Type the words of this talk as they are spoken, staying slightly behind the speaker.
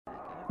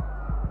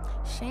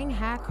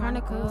Shanghai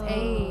Chronicles,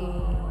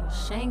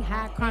 ayy.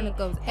 Shanghai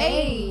Chronicles,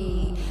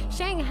 ayy.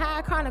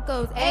 Shanghai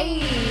Chronicles, ayy.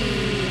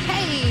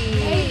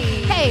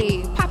 Hey,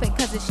 hey, pop it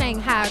cause it's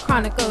Shanghai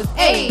Chronicles,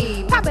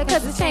 ayy. Pop it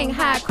cause it's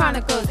Shanghai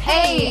Chronicles,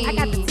 ayy. I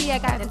got the tea, I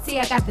got the tea,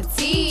 I got the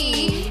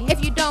tea.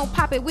 If you don't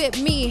pop it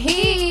with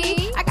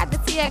me, I got the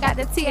tea, I got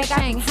the tea, I got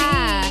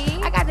Shanghai.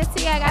 I got the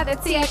tea, I got the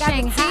tea, I got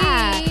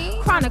Shanghai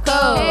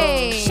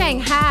Chronicles,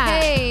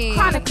 Shanghai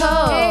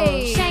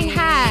Chronicles,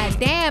 Shanghai.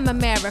 Damn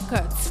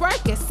America,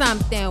 twerk is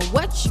something.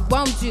 What you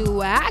won't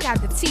do? I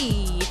got the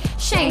tea.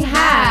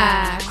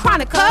 Shanghai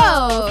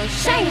Chronicles,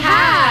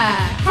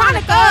 Shanghai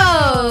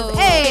Chronicles.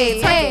 Hey,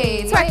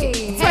 twerk it,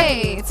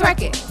 hey,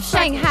 twerk it.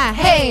 Shanghai,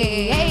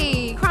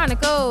 hey,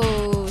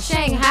 Chronicles,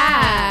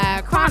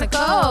 Shanghai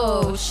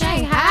Chronicles,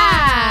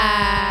 Shanghai.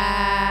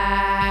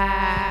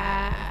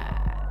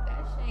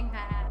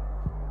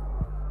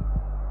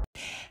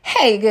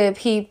 Hey, good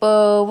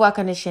people.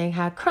 Welcome to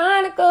Shanghai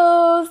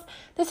Chronicles.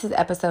 This is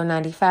episode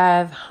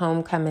 95,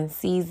 homecoming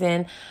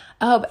season.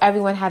 I hope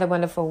everyone had a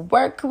wonderful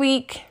work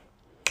week.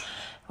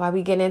 While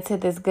we get into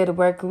this good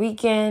work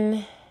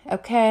weekend,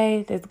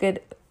 okay?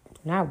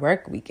 Not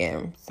work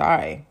weekend,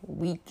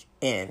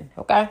 weekend,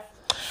 okay?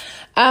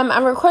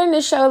 I'm recording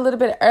this show a little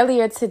bit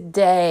earlier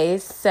today,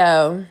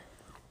 so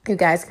you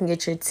guys can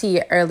get your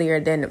tea earlier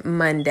than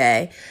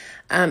Monday.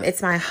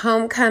 It's my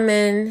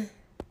homecoming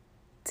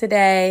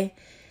today.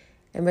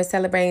 And we're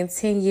celebrating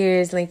 10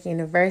 years Lincoln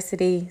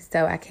University.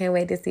 So I can't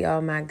wait to see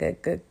all my good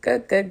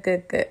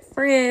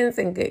friends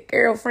and good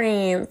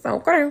girlfriends.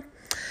 Okay.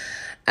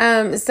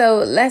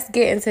 So let's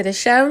get into the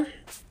show.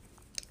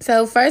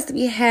 So first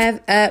we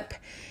have up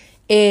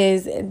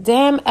is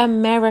Damn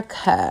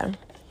America.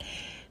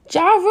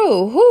 Ja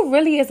Rule, who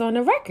really is on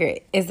the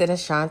record? Is it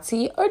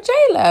Ashanti or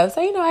J-Lo?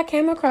 So, I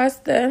came across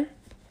the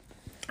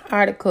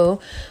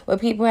article where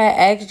people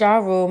had asked Ja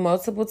Rule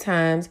multiple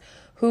times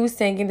who's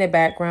singing the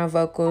background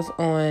vocals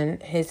on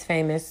his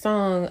famous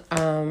song.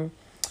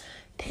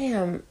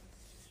 Damn,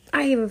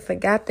 I even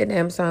forgot the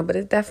damn song, but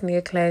it's definitely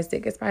a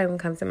classic. It's probably going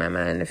to come to my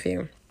mind in a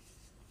few.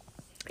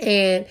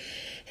 And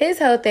his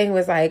whole thing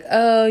was like,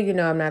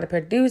 I'm not a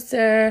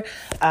producer,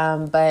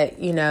 but,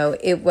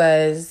 it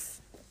was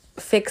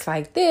fixed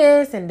like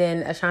this, and then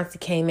Ashanti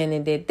came in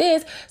and did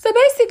this. So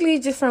basically,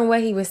 just from what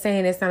he was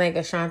saying, it sounded like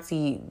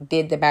Ashanti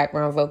did the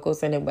background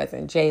vocals and it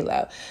wasn't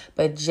J-Lo.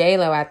 But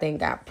J-Lo, I think,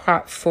 got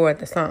props for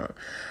the song.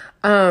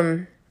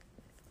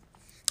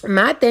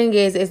 My thing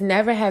is, it's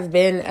never have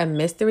been a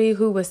mystery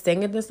who was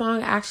singing the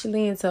song,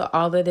 actually, until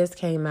all of this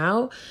came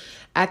out.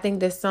 I think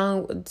the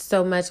song,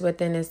 so much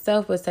within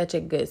itself, was such a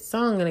good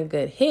song and a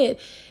good hit,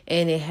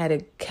 and it had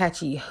a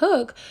catchy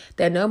hook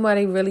that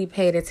nobody really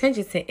paid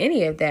attention to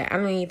any of that. I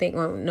don't even think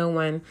no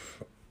one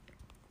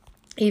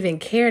even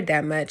cared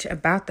that much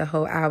about the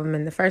whole album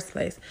in the first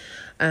place.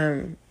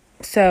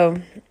 So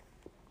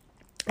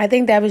I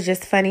think that was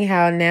just funny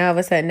how now all of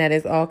a sudden that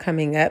is all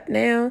coming up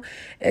now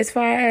as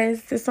far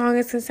as the song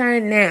is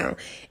concerned. Now,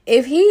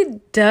 if he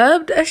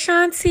dubbed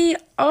Ashanti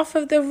off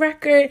of the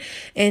record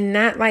and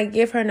not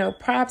give her no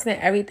props and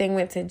everything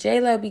went to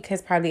J-Lo,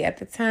 because probably at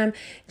the time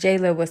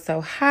J-Lo was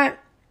so hot,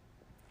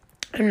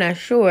 I'm not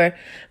sure.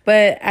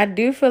 But I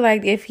do feel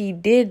like if he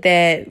did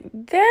that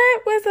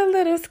was a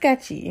little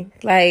sketchy.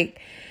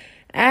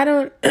 I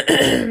don't...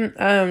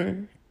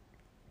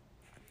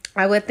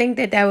 I would think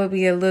that would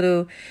be a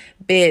little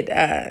bit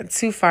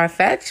too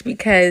far-fetched,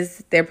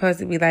 because they're supposed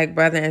to be like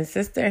brother and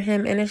sister,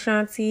 him and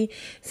Ashanti.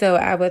 So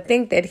I would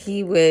think that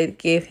he would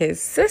give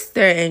his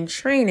sister and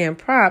training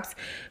props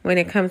when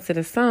it comes to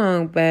the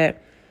song,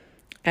 but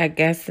I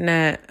guess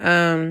not.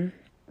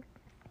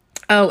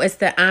 It's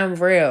the I'm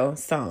Real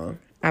song,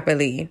 I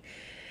believe.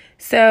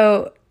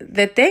 So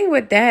the thing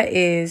with that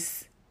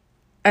is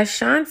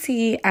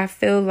Ashanti, I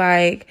feel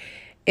like,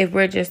 if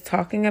we're just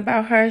talking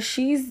about her,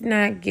 she's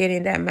not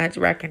getting that much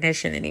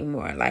recognition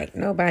anymore.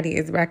 Nobody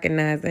is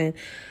recognizing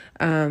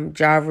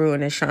Ja Rule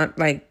and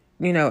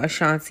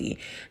Ashanti.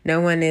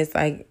 No one is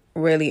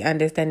really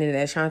understanding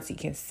that Ashanti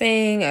can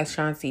sing.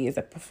 Ashanti is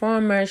a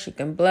performer. She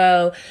can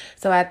blow.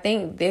 So I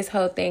think this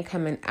whole thing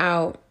coming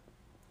out,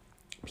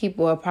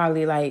 people are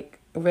probably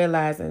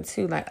realizing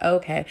too,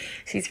 okay,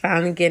 she's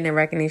finally getting the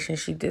recognition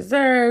she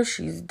deserves.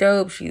 She's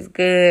dope. She's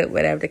good.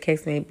 Whatever the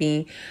case may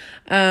be.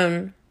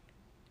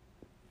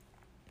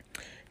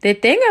 The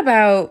thing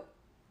about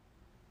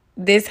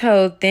this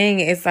whole thing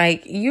is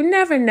you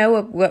never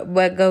know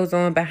what goes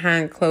on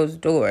behind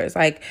closed doors.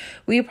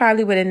 We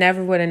probably would have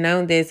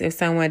known this if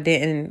someone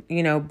didn't,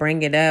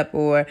 bring it up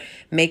or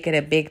make it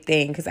a big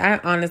thing. Because I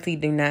honestly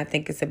do not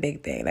think it's a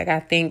big thing. I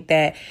think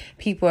that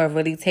people are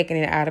really taking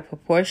it out of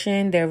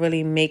proportion. They're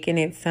really making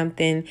it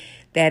something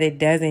that it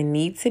doesn't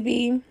need to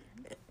be.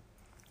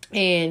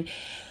 And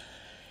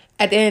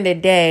at the end of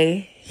the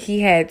day,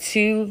 he had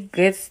two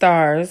good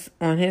stars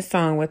on his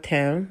song with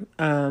him,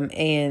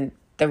 and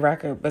the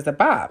record was a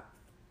bop.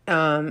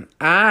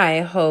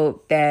 I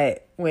hope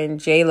that when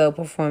J-Lo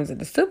performs at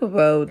the Super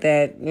Bowl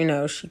that,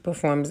 she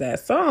performs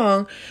that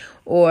song,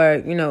 or,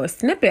 a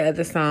snippet of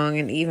the song,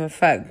 and even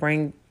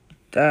bring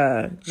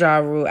Ja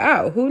Rule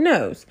out. Who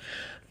knows?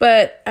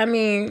 But, I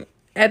mean,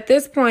 at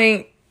this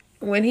point,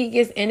 when he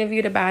gets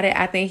interviewed about it,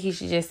 I think he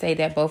should just say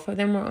that both of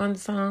them were on the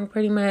song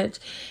pretty much.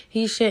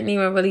 He shouldn't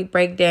even really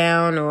break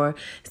down or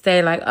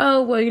say like,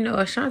 oh, well,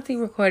 Ashanti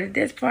recorded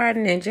this part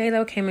and then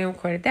J-Lo came in and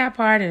recorded that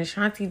part and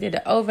Ashanti did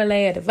the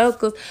overlay of the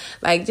vocals.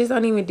 Like, just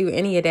don't even do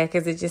any of that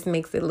because it just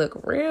makes it look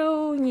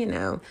real,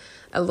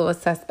 a little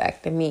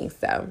suspect to me.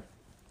 So,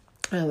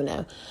 I don't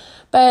know.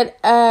 But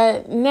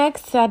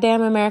next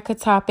Damn America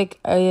topic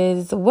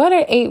is, what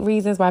are 8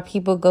 reasons why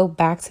people go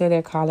back to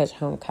their college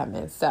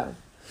homecoming? So,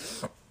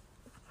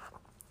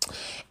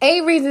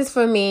 8 reasons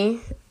for me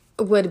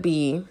would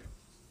be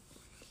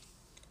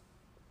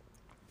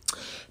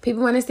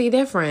people want to see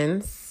their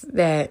friends,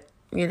 that,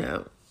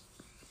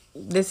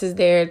 this is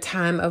their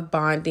time of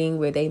bonding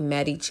where they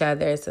met each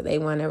other. So they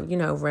want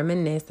to,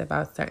 reminisce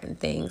about certain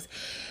things.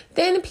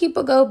 Then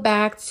people go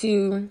back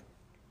to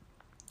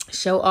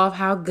show off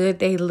how good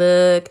they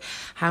look,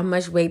 how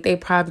much weight they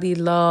probably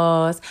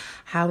lost,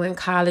 how in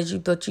college you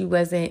thought you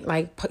wasn't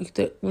like,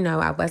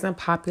 I wasn't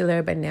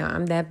popular, but now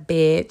I'm that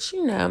bitch,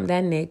 I'm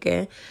that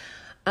nigga.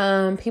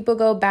 People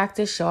go back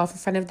to show off in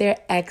front of their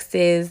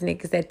exes,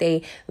 niggas that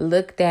they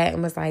looked at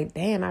and was like,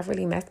 damn, I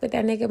really messed with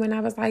that nigga when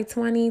I was like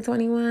 20,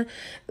 21.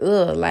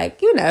 So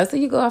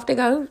you go off to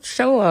go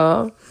show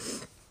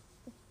off.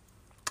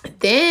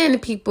 Then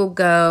people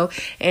go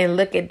and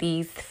look at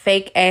these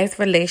fake ass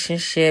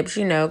relationships,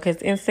 because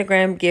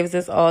Instagram gives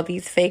us all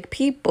these fake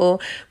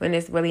people when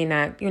it's really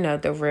not,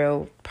 the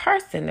real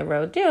person, the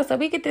real deal. So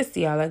we get to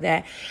see all of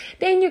that.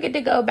 Then you get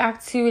to go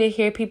back to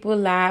hear people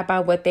lie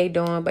about what they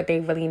doing, but they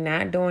really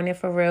not doing it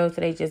for real. So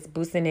they just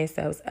boosting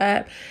themselves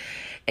up.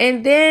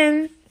 And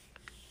then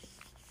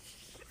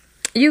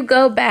you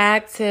go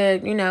back to,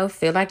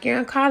 feel like you're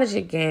in college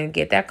again,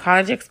 get that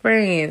college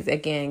experience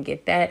again,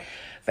 get that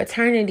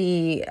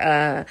fraternity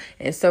and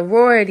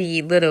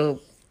sorority little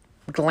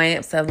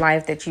glimpse of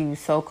life that you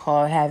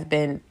so-called have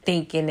been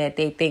thinking that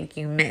they think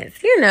you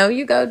miss.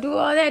 You go do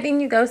all that, then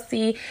you go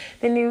see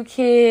the new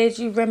kids,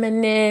 you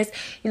reminisce,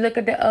 you look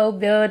at the old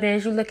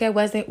buildings, you look at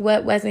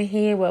what wasn't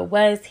here, what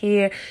was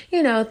here.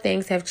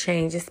 Things have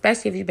changed,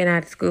 especially if you've been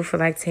out of school for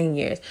like 10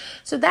 years.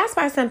 So that's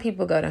why some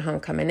people go to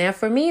homecoming. Now,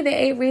 for me, the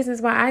 8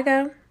 reasons why I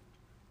go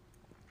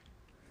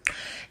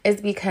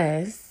is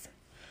because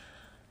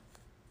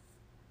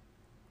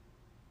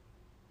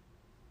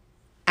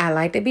I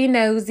like to be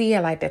nosy. I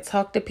like to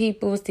talk to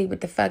people, see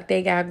what the fuck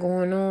they got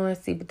going on,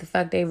 see what the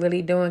fuck they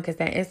really doing, because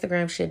that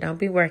Instagram shit don't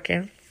be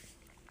working.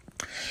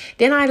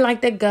 Then I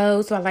like to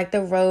go, so I like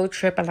the road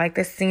trip. I like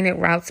the scenic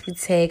routes we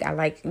take. I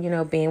like,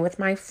 being with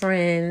my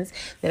friends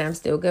that I'm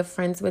still good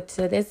friends with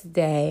to this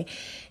day.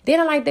 Then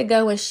I like to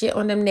go and shit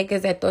on them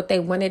niggas that thought they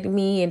wanted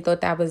me and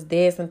thought I was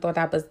this and thought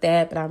I was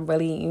that, but I'm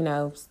really,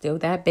 still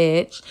that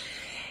bitch.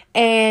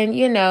 And,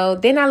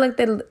 then I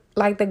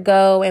like to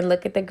go and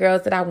look at the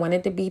girls that I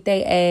wanted to beat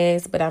their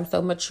ass, but I'm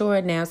so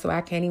mature now, so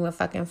I can't even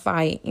fucking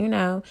fight,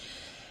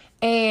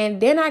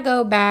 And then I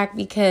go back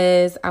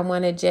because I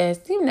want to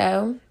just,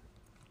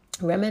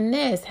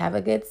 reminisce, have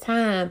a good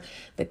time,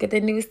 look at the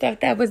new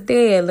stuff that was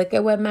there, look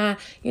at what my,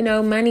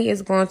 money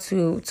is going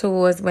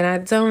towards when I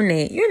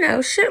donate,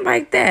 shit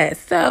like that.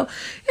 So,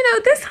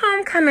 this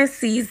homecoming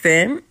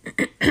season,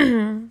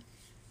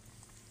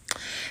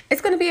 it's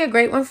going to be a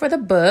great one for the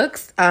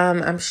books.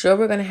 I'm sure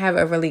we're going to have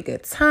a really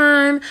good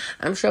time.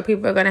 I'm sure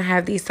people are going to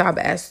have these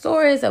sob-ass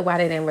stories of why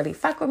they didn't really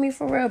fuck with me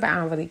for real, but I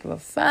don't really give a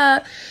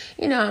fuck.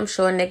 I'm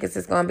sure niggas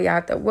is going to be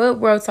out the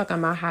woodworld talking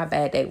about how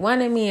bad they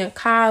wanted me in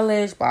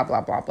college, blah,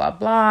 blah, blah, blah,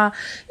 blah.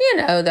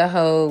 The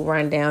whole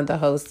rundown, the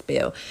whole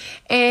spill.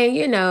 And,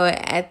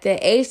 at the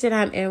age that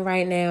I'm in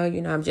right now,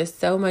 I'm just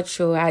so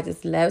mature. I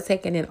just love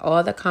taking in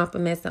all the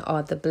compliments and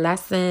all the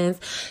blessings.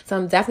 So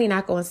I'm definitely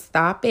not going to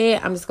stop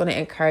it. I'm just going to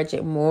encourage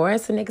it more,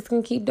 so niggas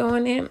can keep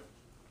doing it.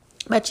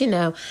 But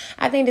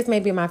I think this may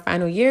be my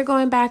final year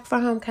going back for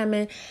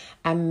homecoming.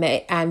 I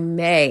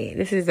may,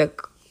 this is a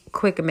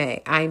quick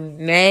may. I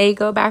may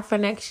go back for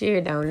next year.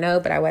 Don't know,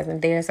 but I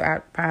wasn't there, so I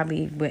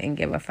probably wouldn't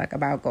give a fuck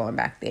about going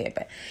back there.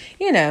 But,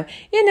 you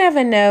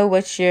never know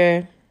what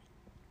your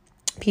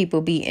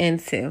people be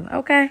into,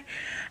 okay?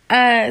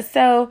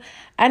 So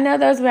I know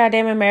those were our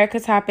Damn America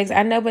topics.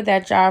 I know with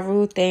that Ja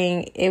Rule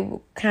thing, it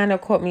kind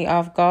of caught me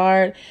off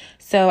guard.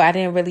 So I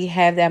didn't really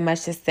have that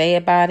much to say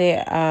about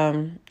it.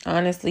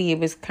 Honestly, it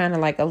was kind of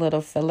like a little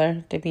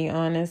filler, to be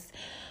honest.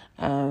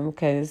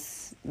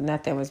 Because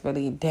nothing was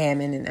really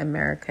damning in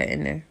America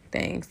in the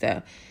thing.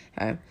 So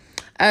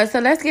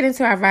let's get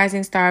into our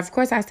rising star. Of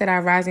course, I said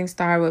our rising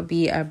star would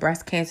be a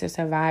breast cancer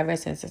survivor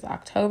since it's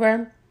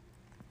October.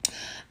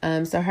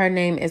 So her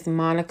name is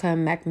Monica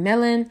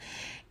McMillan.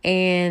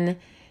 And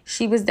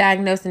she was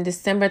diagnosed in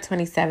December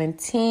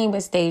 2017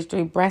 with stage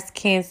 3 breast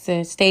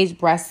cancer, stage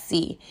breast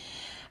C.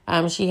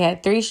 She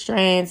had 3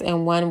 strands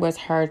and one was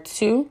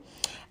HER2.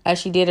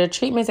 She did her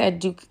treatments at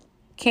Duke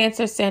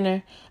Cancer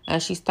Center.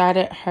 She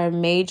started her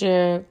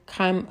major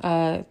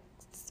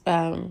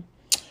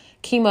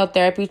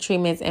chemotherapy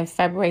treatments in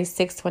February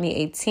 6,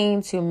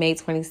 2018 to May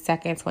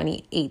 22nd,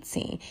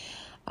 2018.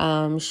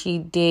 She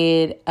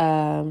did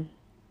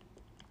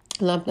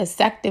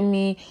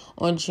lumpectomy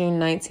on June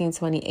 19,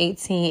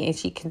 2018, and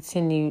she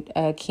continued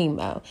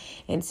chemo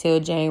until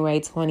January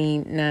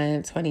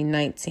 29,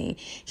 2019.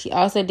 She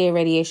also did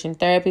radiation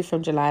therapy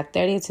from July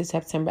 30th to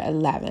September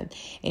 11th,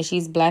 and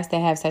she's blessed to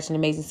have such an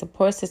amazing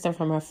support system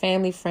from her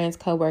family, friends,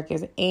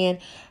 co-workers, and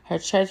her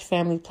church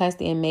family, plus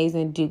the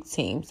amazing Duke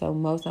team. So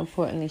most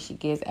importantly, she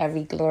gives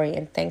every glory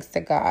and thanks to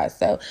God.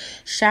 So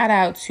shout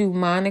out to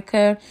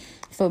Monica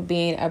for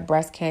being a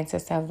breast cancer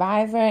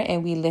survivor,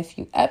 and we lift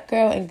you up,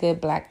 girl, in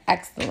good Black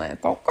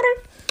excellence.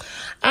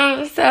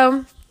 Okay.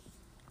 So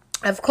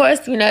of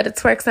course, you know, the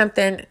twerk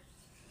something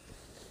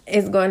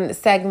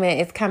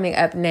segment is coming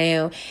up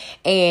now,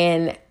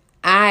 and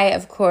I,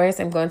 of course,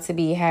 am going to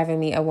be having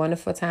me a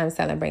wonderful time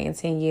celebrating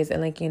 10 years at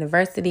Lincoln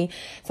University.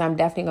 So I'm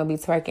definitely going to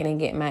be twerking and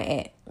getting my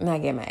ass,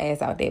 not getting my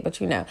ass out there, but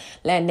you know,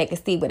 letting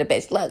niggas see what a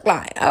bitch look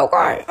like.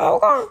 Okay.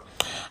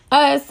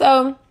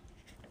 So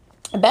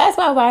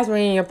Basketball Wives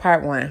Reunion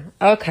Part 1.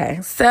 Okay,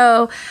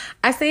 so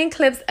I seen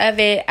clips of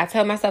it. I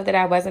told myself that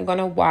I wasn't going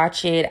to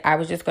watch it. I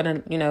was just going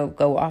to, you know,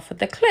 go off of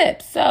the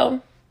clips.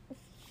 So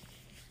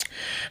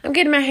I'm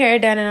getting my hair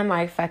done and I'm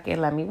like, fuck it,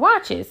 let me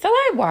watch it. So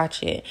I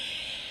watch it.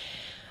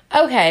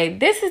 Okay,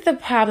 this is the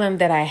problem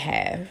that I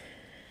have.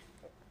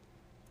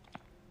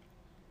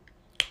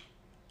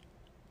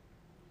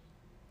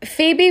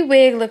 Phoebe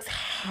wig looks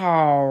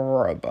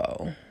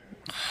horrible.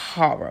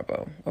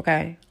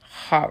 Okay?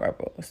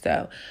 Horrible.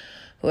 So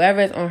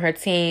whoever's on her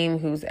team,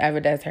 who's ever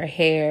does her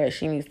hair,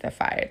 she needs to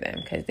fire them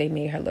because they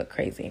made her look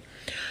crazy.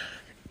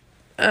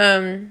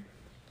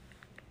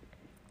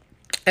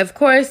 Of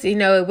course, you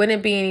know, it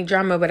wouldn't be any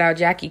drama without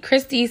Jackie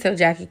Christie. So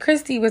Jackie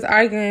Christie was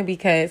arguing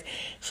because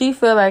she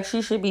feel like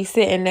she should be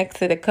sitting next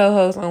to the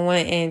co-host on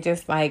one end,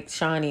 just like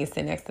Shawnee is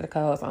sitting next to the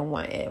co-host on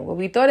one end. Well,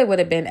 we thought it would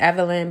have been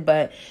Evelyn,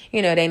 but,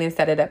 you know, they didn't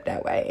set it up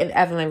that way. And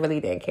Evelyn really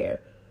didn't care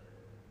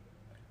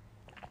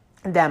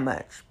that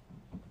much.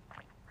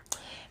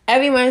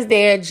 Everyone's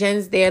there.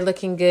 Jen's there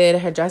looking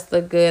good. Her dress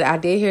looked good. I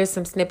did hear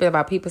some snippet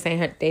about people saying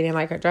they didn't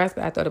like her dress,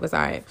 but I thought it was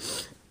all right.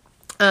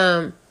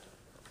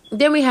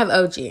 Then we have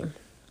OG.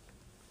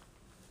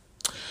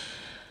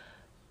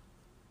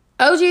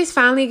 OG is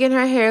finally getting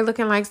her hair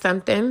looking like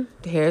something.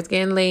 The hair is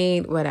getting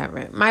laid,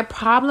 whatever. My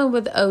problem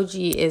with OG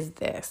is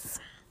this.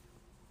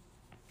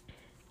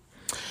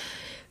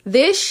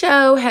 This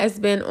show has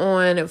been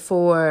on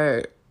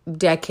for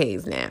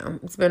decades now.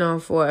 It's been on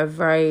for a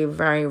very,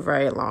 very,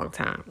 very long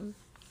time.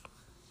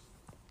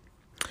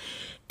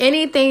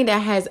 Anything that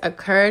has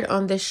occurred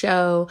on the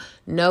show,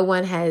 no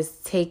one has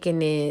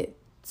taken it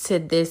to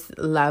this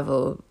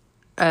level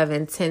of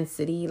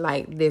intensity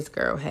like this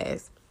girl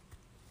has.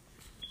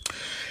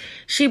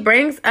 She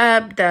brings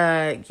up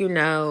the, you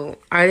know,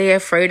 are they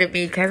afraid of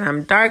me because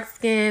I'm dark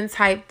skinned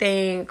type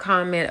thing,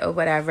 comment or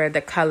whatever,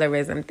 the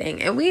colorism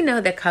thing. And we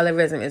know that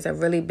colorism is a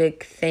really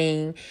big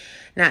thing,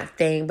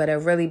 but a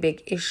really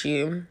big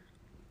issue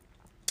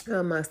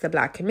amongst the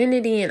Black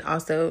community and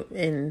also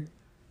in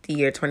the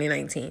year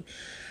 2019.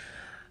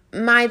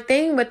 My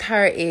thing with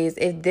her is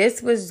if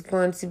this was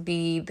going to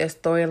be the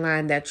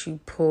storyline that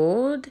you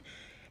pulled,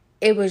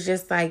 it was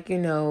just like, you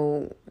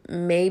know,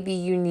 maybe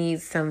you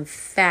need some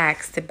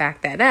facts to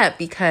back that up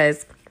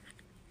because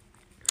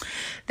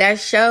that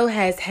show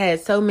has had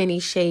so many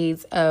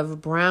shades of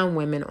brown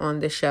women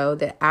on the show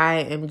that I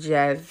am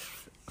just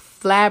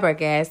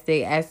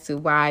flabbergasted as to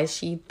why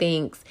she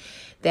thinks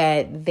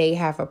that they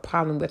have a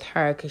problem with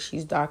her because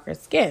she's darker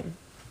skinned.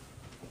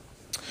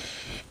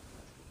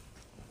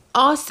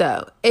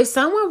 Also, if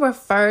someone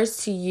refers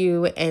to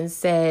you and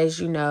says,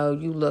 you know,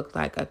 you look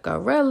like a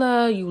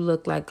gorilla, you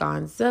look like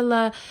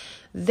Godzilla,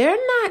 they're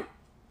not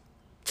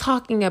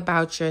talking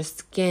about your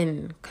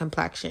skin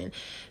complexion.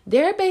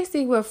 They're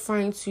basically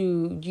referring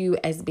to you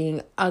as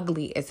being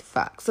ugly as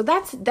fuck. So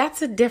that's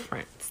a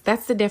difference.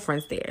 That's the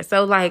difference there.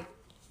 So like,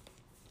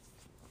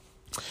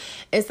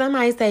 if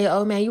somebody say,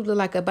 oh man, you look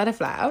like a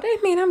butterfly. Oh, they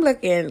mean I'm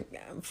looking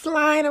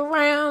flying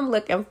around,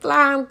 looking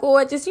flying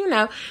gorgeous. You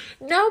know,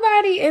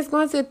 nobody is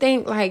going to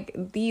think like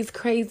these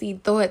crazy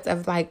thoughts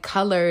of like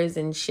colors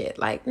and shit.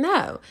 Like,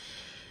 no.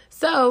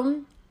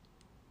 So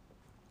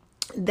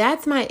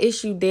that's my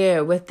issue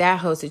there with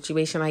that whole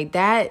situation. Like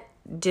that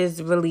just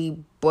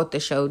really brought the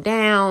show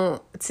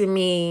down to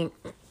me.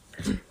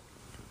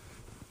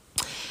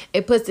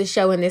 It puts the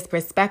show in this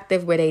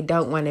perspective where they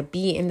don't want to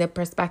be in the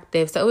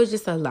perspective. So it was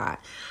just a lot.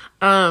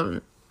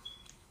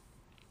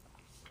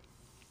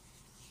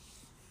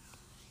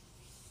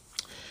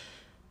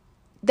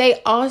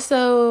 They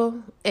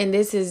also, and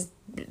this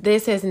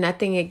has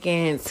nothing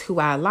against who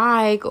I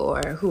like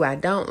or who I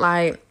don't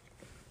like.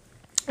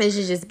 This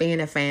is just being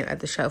a fan of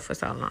the show for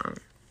so long.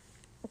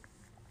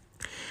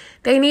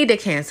 They need to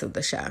cancel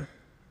the show,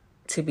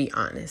 to be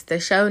honest. The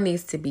show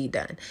needs to be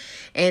done.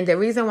 And the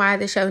reason why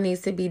the show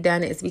needs to be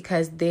done is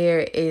because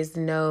there is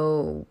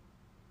no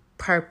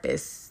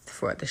purpose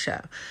for the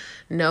show.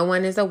 No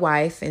one is a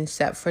wife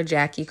except for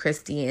Jackie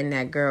Christie and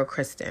that girl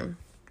Kristen.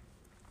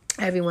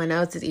 Everyone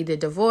else is either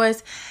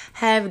divorced,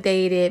 have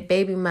dated,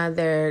 baby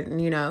mother,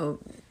 you know,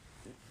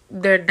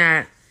 they're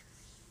not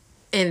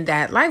in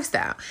that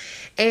lifestyle.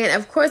 And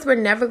of course, we're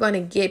never going to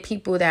get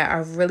people that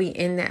are really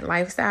in that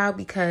lifestyle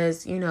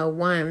because,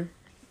 one,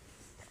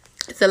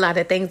 it's a lot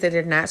of things that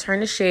they're not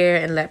trying to share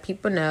and let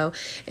people know.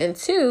 And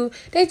two,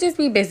 they just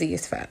be busy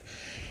as fuck.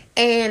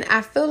 And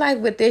I feel like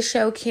with this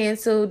show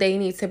canceled, they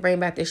need to bring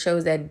back the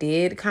shows that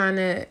did kind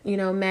of,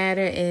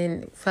 matter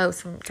and felt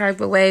some type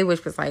of way,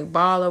 which was like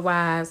Baller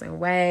Wives and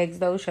Wags.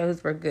 Those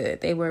shows were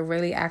good. They were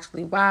really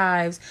actually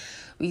wives.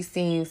 We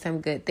seen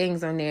some good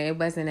things on there. It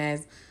wasn't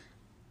as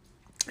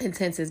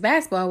intense as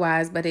Basketball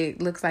Wives, but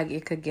it looks like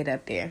it could get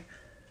up there.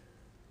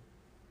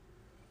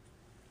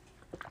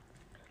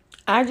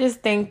 I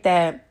just think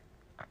that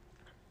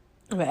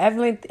with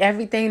Evelyn,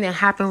 everything that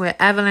happened with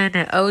Evelyn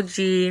and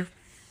OG,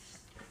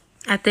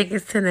 I think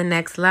it's to the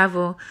next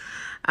level.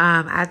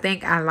 I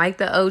think I like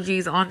the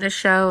OGs on the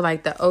show,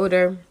 like the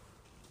older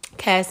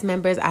cast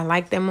members. I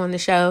like them on the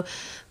show.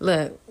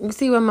 Look, you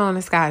see what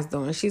Mona Sky's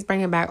doing. She's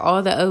bringing back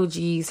all the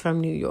OGs from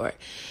New York,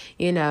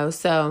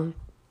 so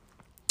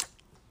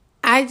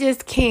I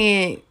just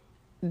can't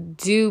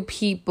do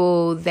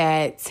people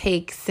that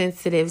take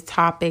sensitive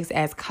topics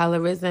as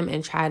colorism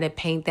and try to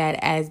paint that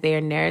as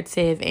their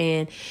narrative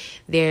and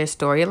their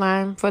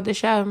storyline for the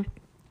show.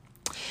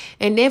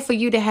 And then for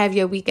you to have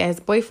your weak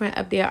ass boyfriend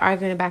up there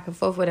arguing back and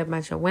forth with a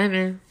bunch of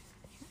women,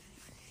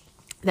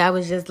 that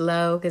was just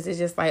low, because it's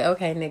just like,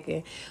 okay,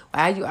 nigga,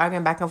 why are you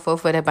arguing back and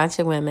forth with a bunch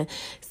of women?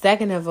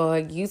 Second of all,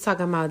 you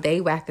talking about they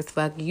whack as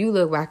fuck, you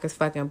look whack as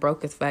fuck and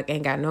broke as fuck,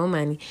 ain't got no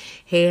money,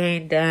 hair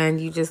ain't done,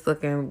 you just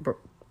looking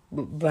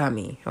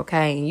bummy,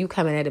 okay? And you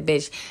coming at a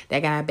bitch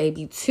that got a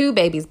baby, 2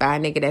 babies by a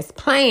nigga that's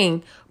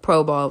playing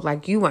pro ball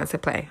like you want to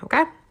play,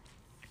 okay?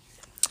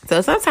 So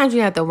sometimes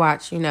you have to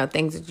watch,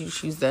 things that you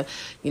choose to,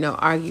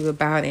 argue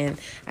about, and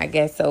I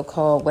guess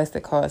so-called,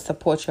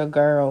 support your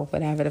girl,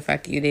 whatever the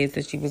fuck it is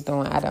that she was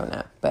doing. I don't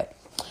know, but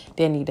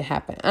didn't need to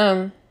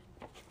happen.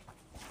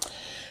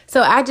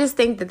 So I just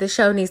think that the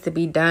show needs to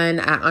be done.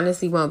 I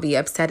honestly won't be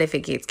upset if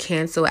it gets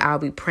canceled. I'll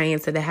be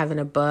praying to the heaven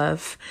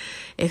above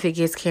if it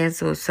gets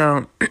canceled.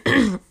 So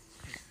I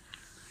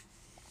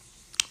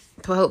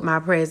hope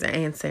my prayers are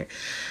answered.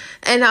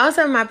 And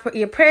also,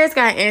 your prayers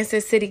got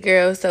answered, City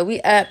Girl. So we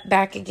up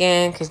back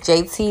again because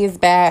JT is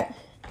back.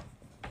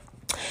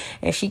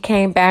 And she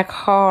came back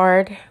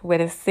hard with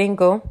a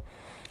single.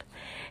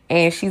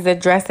 And she's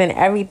addressing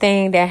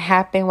everything that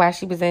happened while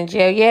she was in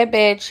jail. Yeah,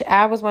 bitch,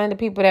 I was one of the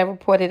people that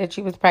reported that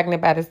she was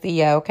pregnant by the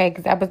CEO, okay?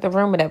 Because that was the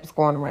rumor that was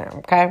going around,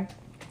 okay?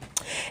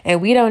 And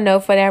we don't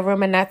know for that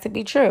rumor not to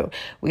be true.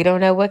 We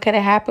don't know what could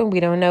have happened. We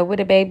don't know where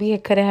the baby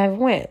could have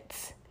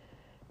went,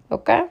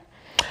 okay?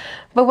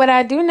 But what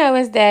I do know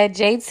is that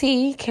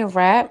JT can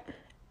rap.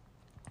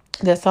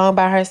 The song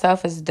by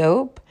herself is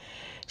dope.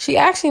 She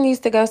actually needs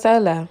to go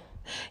solo.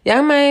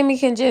 Young Miami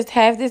can just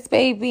have this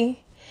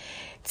baby,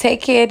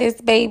 take care of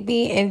this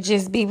baby, and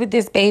just be with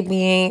this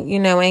baby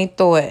and, ain't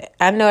thought.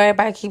 I know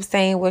everybody keeps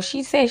saying, well,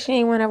 she said she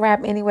ain't want to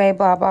rap anyway,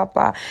 blah, blah,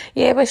 blah.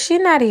 Yeah, but she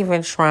not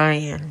even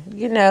trying.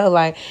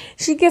 Like,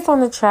 she gets on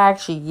the track,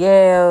 she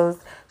yells,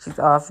 she's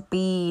off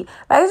beat.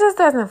 Like, it just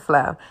doesn't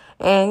flow.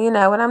 And,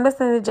 when I'm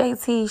listening to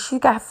JT, she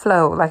got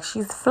flow. Like,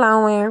 she's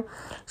flowing.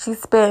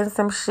 She's spitting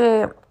some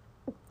shit.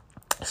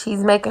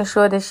 She's making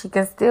sure that she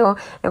can still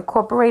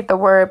incorporate the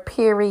word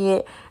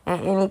period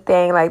and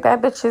anything. Like,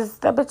 that bitch is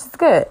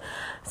good.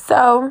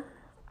 So,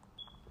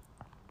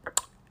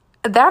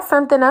 that's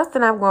something else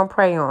that I'm going to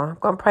pray on. I'm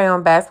going to pray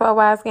on Basketball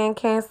Wives getting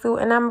canceled.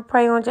 And I'm going to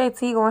pray on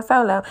JT going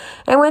solo.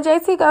 And when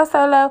JT goes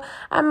solo,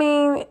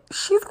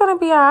 she's going to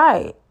be all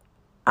right.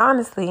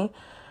 Honestly.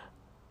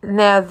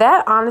 Now,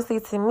 that honestly,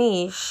 to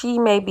me, she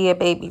may be a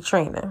baby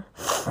Trina.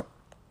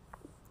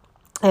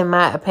 In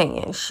my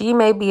opinion. She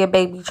may be a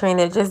baby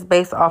Trina just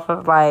based off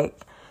of, like,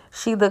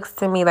 she looks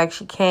to me like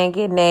she can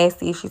get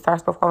nasty. She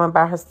starts performing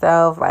by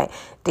herself, like,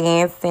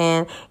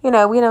 dancing. We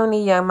don't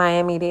need Young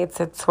Miami there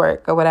to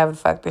twerk or whatever the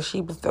fuck that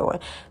she was doing.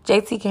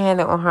 JT can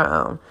handle it on her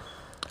own.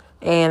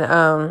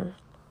 And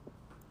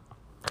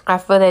I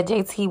feel that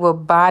JT will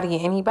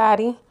body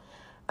anybody.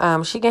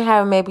 She can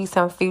have maybe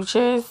some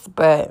futures,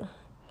 but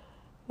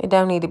it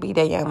don't need to be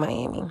that Young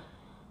Miami.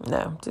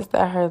 No, just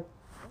let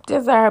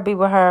her be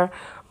with her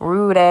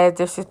rude ass,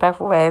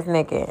 disrespectful ass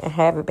nigga and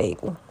have a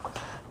baby.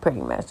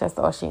 Pretty much. That's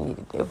all she need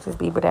to do. Just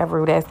be with that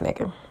rude ass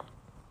nigga.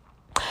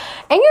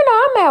 And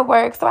I'm at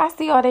work, so I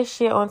see all this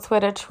shit on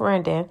Twitter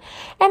trending.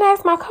 And I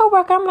ask my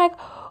coworker, I'm like,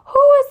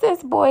 who is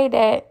this boy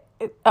that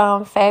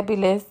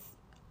Fabulous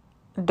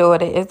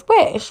daughter is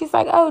with? And she's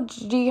like, oh,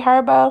 G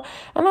Herbo.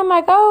 And I'm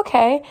like, oh,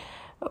 okay.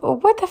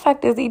 What the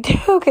fuck does he do?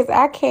 Because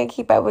I can't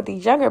keep up with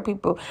these younger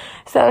people.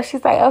 So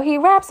she's like, oh, he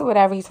raps or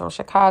whatever. He's from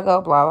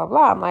Chicago, blah, blah,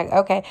 blah. I'm like,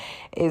 okay,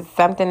 is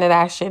something that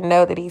I should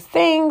know that he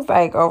sings,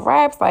 like, or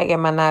raps? Like,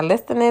 am I not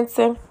listening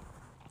to?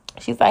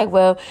 She's like,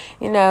 well,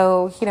 he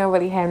don't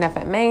really have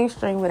nothing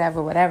mainstream,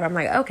 whatever. I'm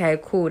like, okay,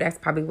 cool. That's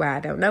probably why I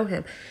don't know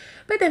him.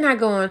 But then I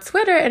go on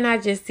Twitter and I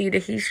just see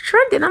that he's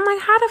trending. I'm like,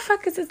 how the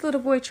fuck is this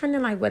little boy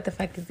trending? Like, what the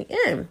fuck is he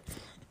in?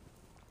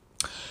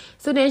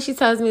 So then she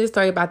tells me the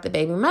story about the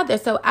baby mother.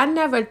 So I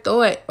never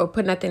thought or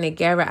put nothing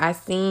together. I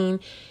seen,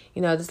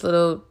 this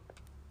little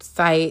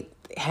site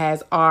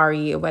has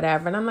Ari or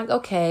whatever. And I'm like,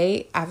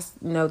 okay, I've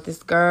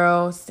this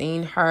girl,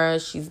 seen her.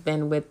 She's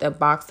been with a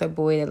boxer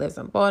boy that lives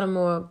in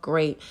Baltimore.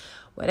 Great,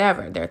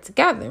 whatever. They're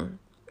together.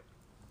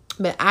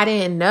 But I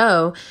didn't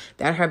know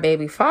that her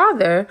baby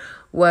father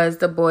was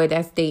the boy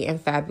that's dating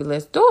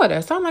Fabulous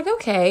daughter. So I'm like,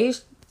 okay,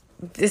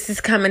 this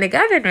is coming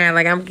together now.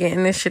 Like, I'm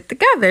getting this shit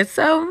together.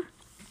 So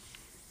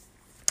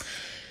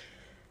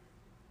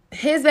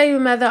his baby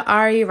mother,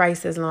 Ari, writes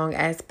this long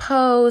ass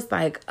post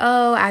like,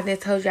 oh, I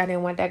just told you I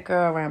didn't want that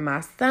girl around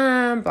my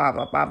son, blah,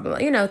 blah, blah,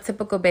 blah.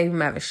 Typical baby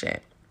mother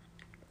shit.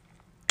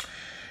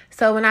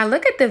 So when I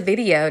look at the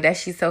video that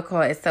she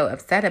so-called is so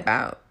upset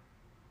about,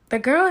 the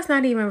girl is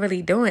not even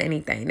really doing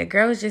anything. The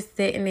girl is just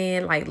sitting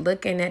there, like,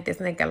 looking at this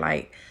nigga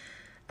like,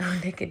 oh,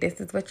 nigga, this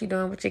is what you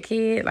doing with your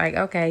kid? Like,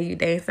 okay, you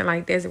dancing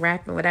like this,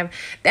 rapping, whatever.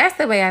 That's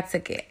the way I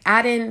took it.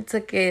 I didn't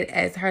took it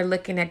as her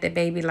looking at the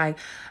baby like,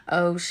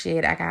 oh,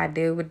 shit, I gotta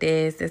deal with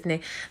this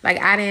nigga. Like,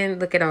 I didn't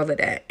look at all of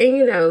that.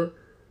 And,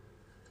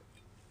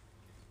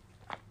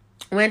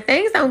 when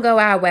things don't go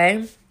our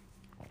way,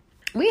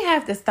 we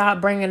have to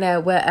stop bringing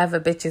up what other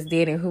bitches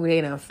did and who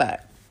they done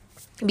fucked.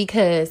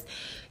 Because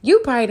you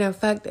probably done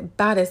fucked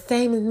about the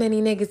same as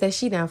many niggas that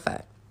she done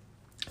fucked.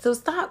 So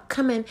stop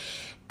coming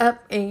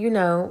up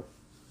and,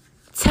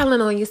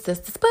 telling on your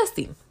sister's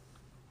pussy.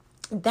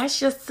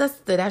 That's your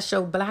sister. That's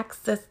your black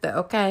sister,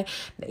 okay?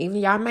 Even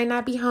y'all may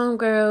not be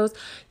homegirls.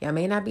 Y'all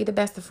may not be the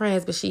best of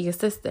friends, but she your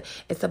sister.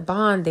 It's a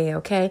bond there,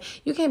 okay?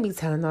 You can't be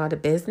telling all the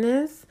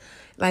business.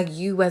 Like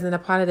you wasn't a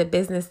part of the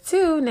business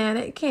too. Now,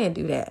 you can't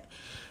do that.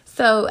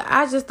 So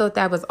I just thought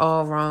that was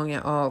all wrong in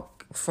all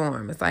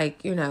form. It's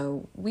like,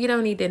 we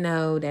don't need to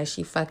know that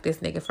she fucked this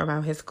nigga from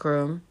out his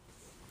crew.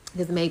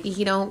 Because maybe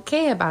he don't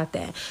care about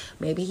that.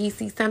 Maybe he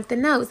sees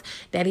something else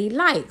that he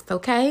likes,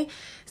 okay?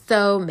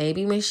 So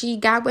maybe when she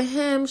got with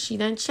him, she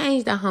done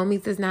changed. The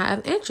homies is not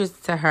of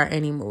interest to her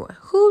anymore.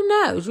 Who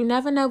knows? You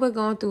never know what's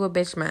going through a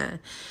bitch mind.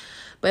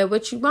 But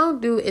what you won't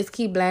do is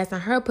keep blasting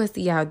her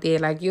pussy out there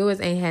like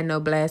yours ain't had no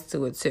blast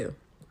to it too.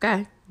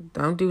 Okay?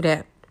 Don't do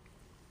that.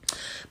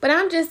 But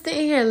I'm just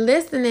sitting here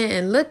listening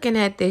and looking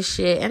at this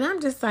shit. And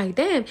I'm just like,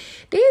 damn,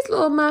 these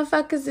little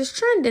motherfuckers is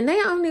trending. They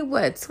only,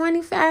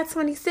 25,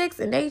 26.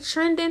 And they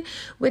trending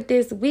with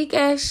this weak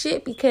ass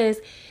shit because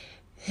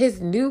his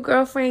new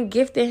girlfriend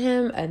gifted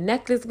him a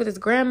necklace with his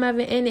grandmother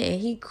in it.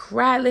 And he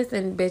cried.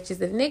 Listen,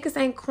 bitches, if niggas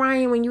ain't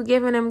crying when you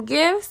giving them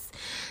gifts,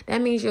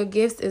 that means your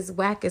gifts is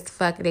whack as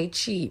fuck. They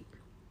cheap.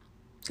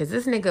 Because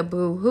this nigga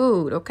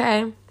boo-hooed,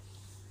 okay?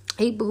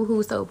 He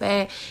boo-hoo so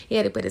bad, he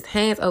had to put his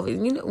hands over.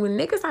 When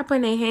niggas start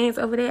putting their hands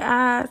over their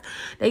eyes,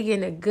 they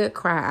getting a good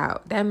cry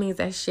out. That means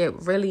that shit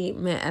really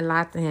meant a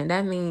lot to him.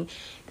 That means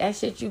that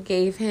shit you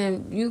gave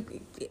him,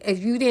 if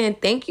you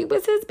didn't think you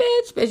was his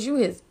bitch, but you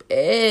his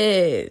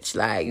bitch.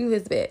 Like, you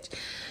his bitch.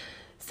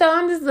 So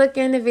I'm just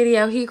looking at the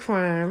video, he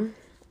crying.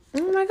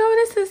 I'm like,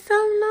 oh, this is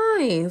so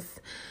nice.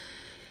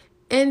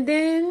 And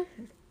then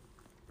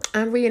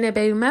I'm reading that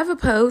baby mother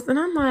post, and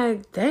I'm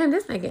like, damn,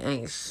 this nigga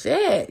ain't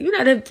shit.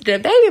 The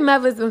baby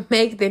mothers will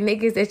make the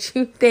niggas that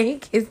you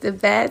think is the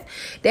best,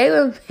 they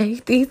will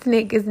make these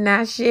niggas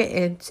not shit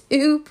in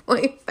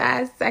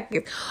 2.5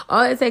 seconds.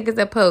 All it takes is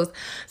a post.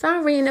 So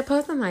I'm reading the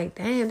post, I'm like,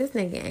 damn, this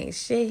nigga ain't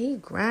shit. He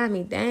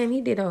grimy. Damn, he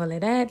did all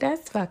of that.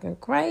 That's fucking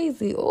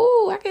crazy.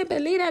 Ooh, I can't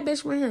believe that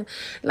bitch with him.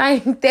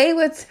 Like, they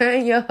would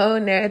turn your whole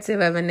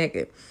narrative of a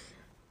nigga.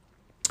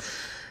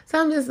 So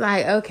I'm just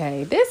like,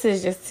 okay, this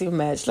is just too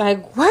much.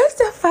 Like, what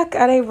the fuck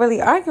are they really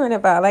arguing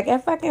about? Like,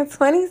 at fucking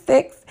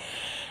 26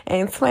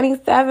 and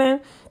 27,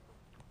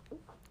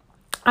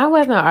 I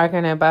wasn't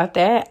arguing about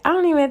that. I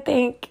don't even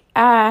think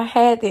I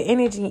had the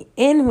energy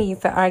in me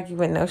to argue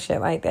with no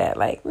shit like that.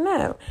 Like,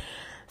 no.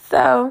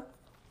 So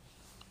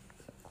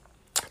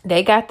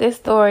they got this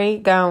story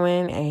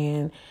going,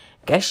 and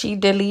guess she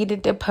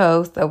deleted the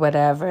post or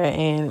whatever.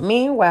 And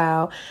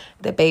meanwhile,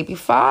 the baby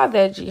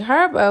father, G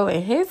Herbo,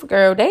 and his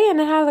girl, they in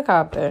the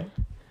helicopter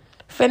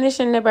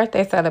finishing the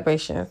birthday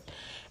celebrations.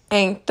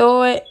 Ain't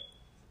thought,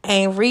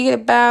 ain't read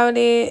about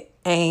it,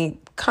 ain't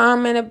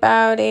comment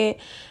about it.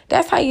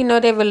 That's how you know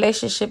their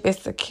relationship is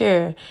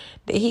secure.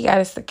 That he got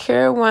a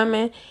secure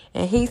woman,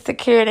 and he's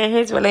secured in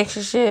his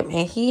relationship,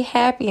 and he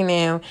happy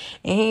now,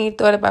 and he ain't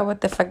thought about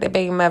what the fuck the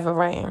baby mother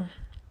ran.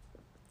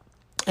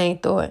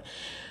 Ain't thought.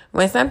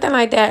 When something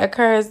like that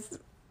occurs,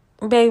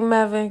 baby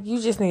mother,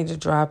 you just need to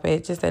drop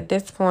it. Just at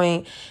this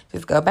point,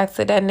 just go back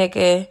to that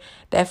nigga,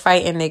 that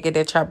fighting nigga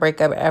that y'all break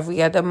up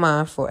every other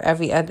month or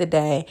every other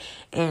day,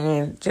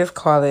 and just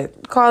call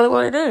it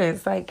what it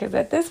is. Like, because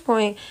at this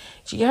point,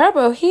 G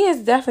Herbo, he has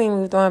definitely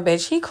moved on,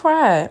 bitch. He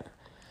cried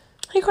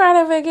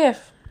over a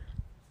gift.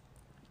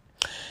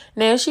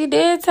 Now, she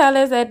did tell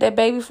us that the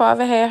baby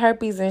father had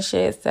herpes and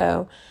shit,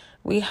 so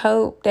we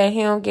hope that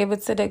he don't give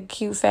it to the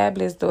cute,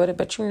 fabulous daughter,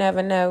 but you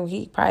never know.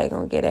 He probably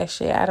gonna get that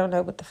shit. I don't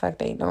know what the fuck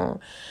they doing.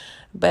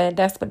 But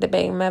that's what the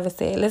baby mother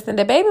said. Listen,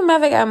 the baby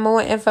mother got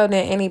more info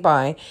than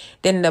anybody,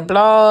 than the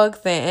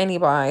blogs, than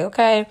anybody,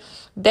 okay?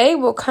 They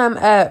will come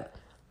up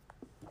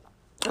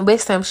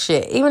with some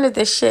shit. Even if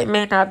the shit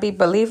may not be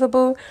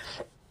believable,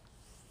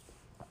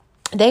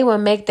 they will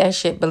make that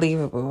shit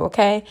believable,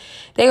 okay?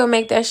 They will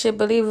make that shit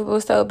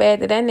believable so bad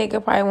that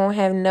nigga probably won't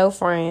have no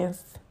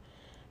friends.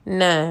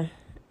 None.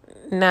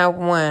 Not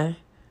one.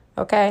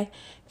 Okay?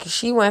 Because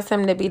she wants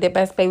him to be the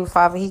best baby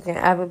father he can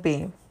ever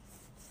be.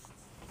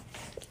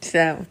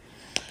 So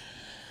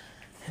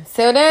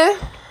then,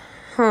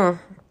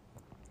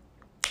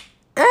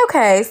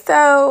 okay,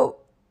 so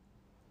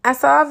I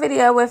saw a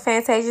video where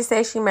Fantasia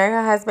said she married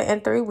her husband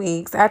in 3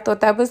 weeks. I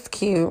thought that was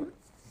cute.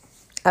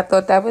 I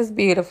thought that was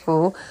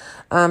beautiful.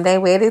 They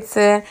waited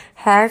to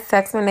have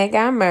sex when they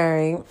got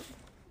married.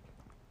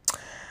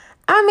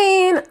 I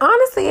mean,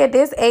 honestly, at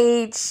this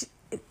age,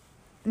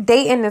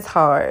 dating is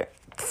hard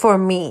for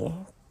me.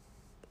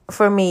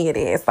 For me, it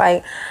is.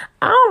 Like,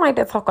 I don't like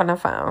to talk on the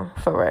phone,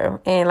 for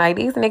real. And, like,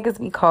 these niggas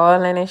be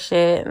calling and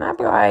shit. And I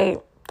be like,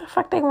 the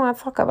fuck they want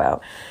to talk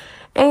about?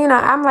 And, you know,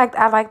 I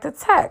like to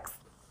text.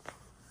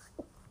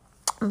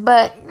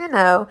 But, you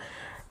know,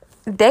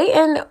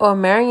 dating or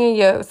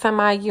marrying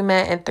somebody you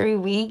met in 3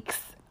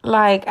 weeks,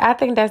 like, I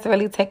think that's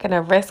really taking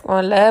a risk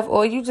on love.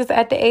 Or you just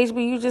at the age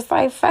where you just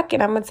like, fuck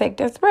it, I'm going to take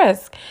this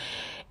risk.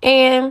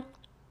 And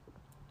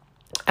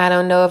I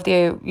don't know if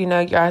they're, you know,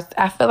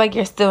 I feel like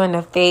you're still in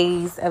the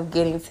phase of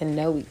getting to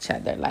know each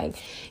other.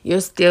 Like,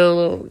 you're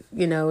still,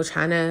 you know,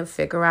 trying to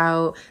figure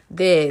out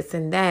this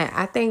and that.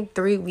 I think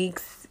 3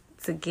 weeks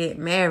to get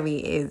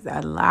married is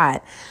a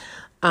lot.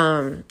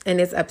 And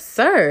it's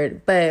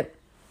absurd. But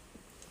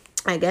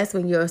I guess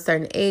when you're a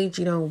certain age,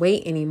 you don't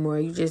wait anymore.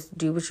 You just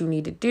do what you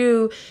need to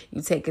do.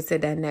 You take it to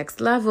that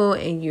next level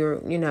and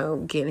you're, you know,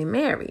 getting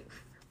married.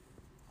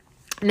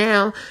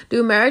 Now,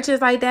 do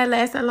marriages like that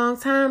last a long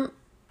time?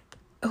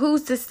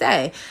 Who's to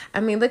say? I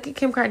mean, look at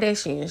Kim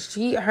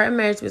Kardashian. Her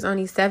marriage was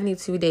only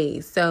 72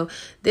 days. So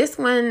this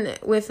one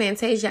with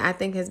Fantasia, I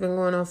think, has been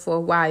going on for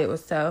a while or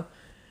so.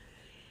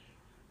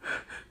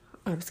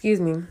 Excuse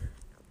me.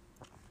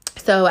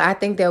 So I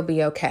think they'll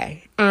be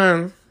okay.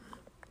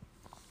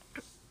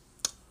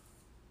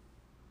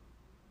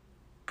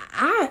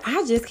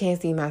 I just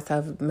can't see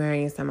myself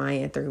marrying somebody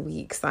in 3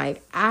 weeks.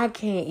 Like, I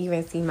can't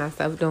even see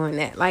myself doing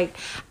that. Like,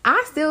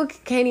 I still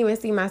can't even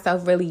see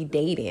myself really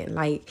dating.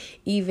 Like,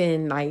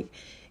 even, like,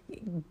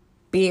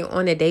 being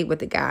on a date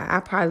with a guy. I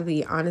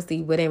probably,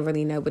 honestly, wouldn't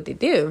really know what to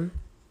do.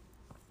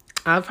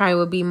 I probably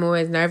would be more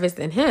as nervous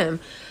than him.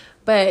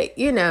 But,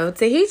 you know,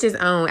 to each his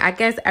own. I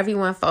guess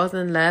everyone falls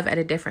in love at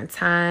a different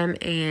time,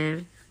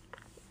 and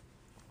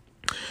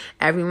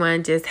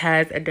everyone just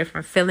has a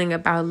different feeling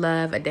about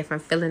love, a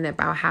different feeling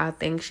about how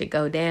things should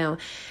go down.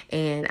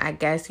 And I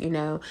guess, you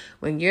know,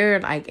 when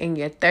you're like in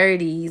your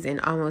 30s and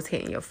almost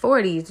hitting your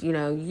 40s, you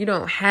know, you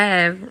don't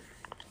have,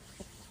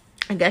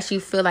 I guess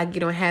you feel like you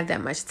don't have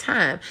that much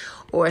time.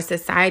 Or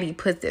society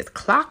puts this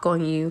clock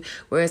on you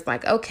where it's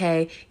like,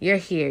 okay, you're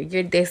here,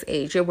 you're this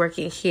age, you're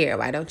working here.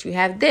 Why don't you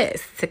have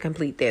this to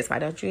complete this? Why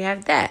don't you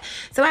have that?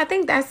 So I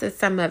think that's just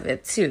some of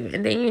it too.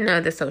 And then, you know,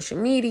 the social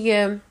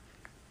media,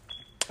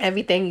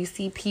 everything, you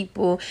see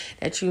people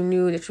that you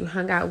knew, that you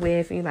hung out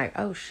with, and you're like,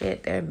 oh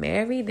shit, they're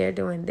married, they're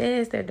doing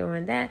this, they're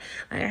doing that.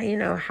 Like, you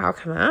know, how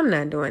come I'm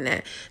not doing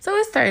that? So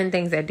it's certain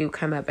things that do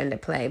come up into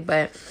play.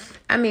 But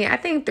I mean, I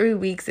think 3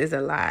 weeks is a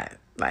lot.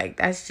 Like,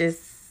 that's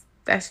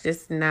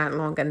just not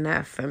long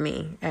enough for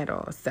me at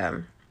all.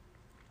 So,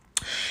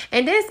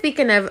 and then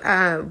speaking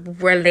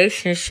of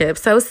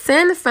relationships, so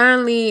Cyn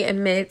finally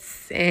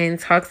admits and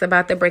talks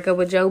about the breakup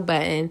with Joe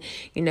Budden.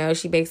 You know,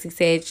 she basically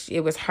said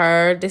it was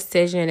her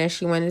decision and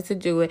she wanted to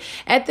do it.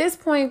 At this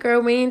point,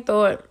 girl, we ain't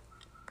thought.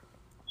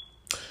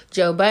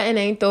 Joe Budden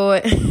ain't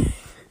thought.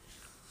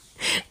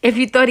 If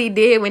you thought he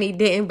did when he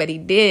didn't, but he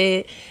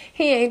did,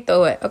 he ain't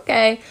thought,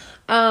 okay?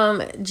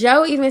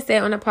 Joe even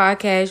said on the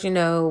podcast, you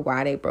know,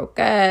 why they broke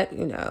up.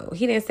 You know,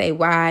 he didn't say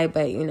why,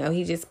 but, you know,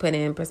 he just put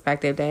in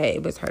perspective that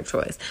it was her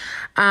choice.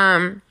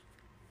 At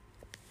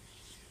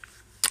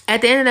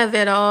the end of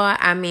it all,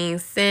 I mean,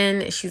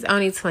 Cyn, she's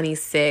only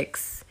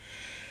 26.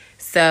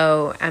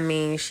 So, I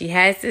mean, she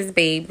has this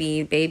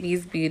baby.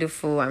 Baby's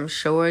beautiful. I'm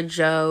sure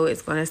Joe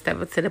is going to step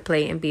up to the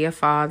plate and be a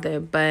father.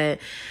 But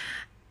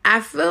I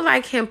feel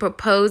like him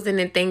proposing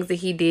and things that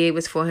he did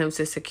was for him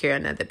to secure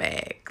another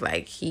bag.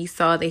 Like, he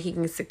saw that he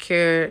can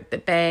secure the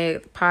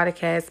bag, the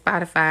podcast,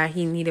 Spotify.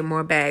 He needed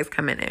more bags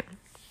coming in.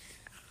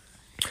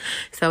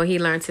 So he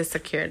learned to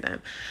secure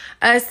them.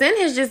 Cyn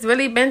has just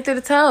really been through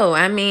the toe.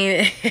 I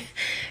mean,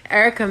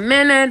 Erica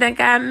Mena that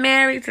got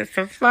married to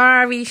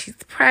Safari. She's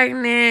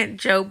pregnant.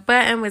 Joe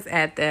Budden was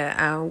at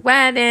the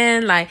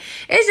wedding. Like,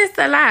 it's just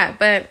a lot.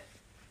 But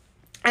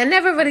I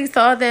never really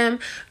saw them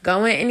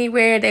going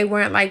anywhere. They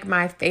weren't like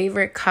my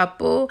favorite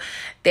couple.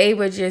 They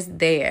were just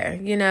there,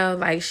 you know,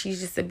 like, she's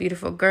just a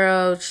beautiful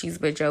girl. She's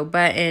with Joe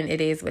Budden. It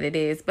is what it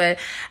is. But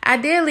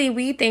ideally,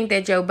 we think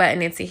that Joe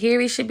Budden and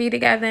Tahiri should be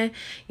together.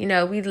 You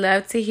know, we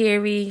love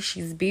Tahiri.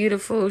 She's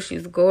beautiful.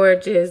 She's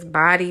gorgeous.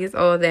 Bodies,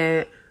 all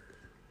that.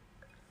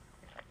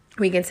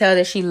 We can tell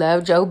that she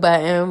loved Joe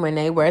Budden when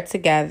they were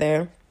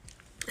together.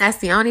 That's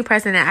the only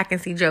person that I can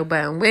see Joe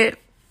Budden with.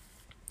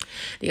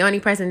 The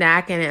only person that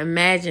I can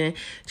imagine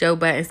Joe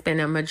Budden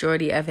spending a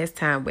majority of his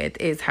time with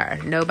is her.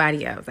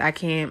 Nobody else.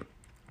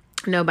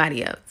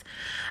 Nobody else.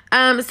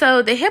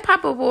 So the Hip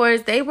Hop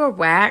Awards, they were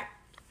whack.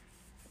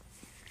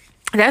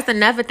 That's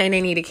another thing they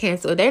need to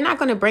cancel. They're not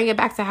going to bring it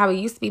back to how it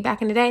used to be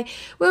back in the day.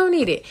 We don't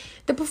need it.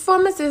 The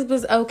performances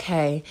was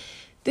okay.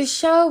 The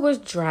show was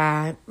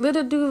dry.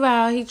 Lil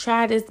Duval, he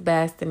tried his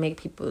best to make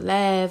people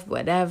laugh,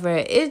 whatever.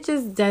 It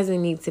just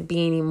doesn't need to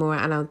be anymore,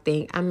 I don't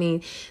think. I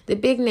mean, the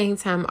big name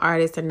time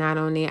artists are not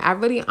on there. I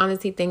really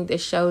honestly think the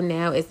show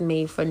now is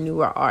made for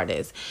newer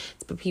artists.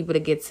 It's for people to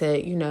get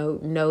to,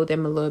 know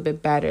them a little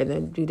bit better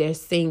than do their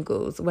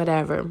singles,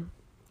 whatever.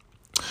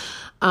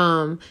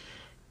 The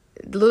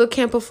Lil'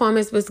 Kim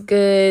performance was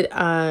good.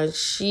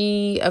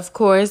 She, of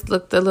course,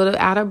 looked a little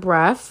out of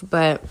breath,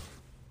 but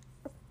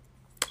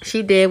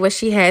she did what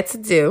she had to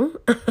do,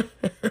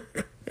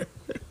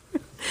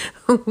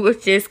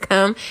 which is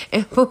come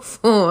and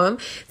perform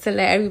to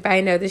let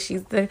everybody know that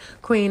she's the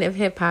queen of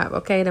hip hop,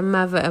 okay? The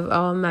mother of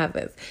all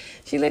mothers.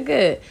 She looked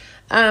good.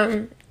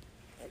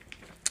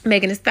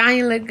 Megan Thee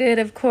Stallion looked good,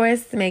 of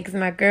course. Makes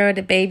my girl,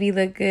 the baby,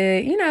 look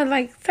good.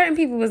 Certain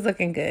people was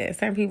looking good.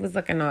 Certain people was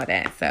looking all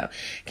that. So,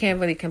 can't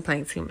really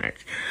complain too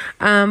much.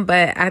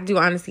 But I do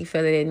honestly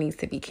feel that it needs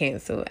to be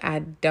canceled. I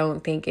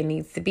don't think it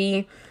needs to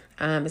be.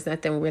 It's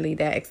nothing really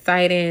that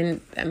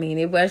exciting. I mean,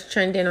 it was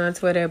trending on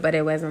Twitter, but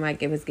it wasn't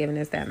like it was giving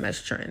us that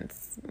much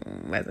trends.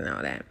 It wasn't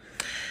all that.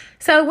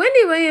 So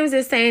Wendy Williams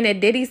is saying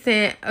that Diddy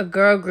sent a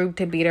girl group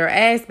to beat her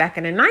ass back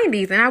in the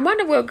 90s. And I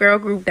wonder what girl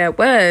group that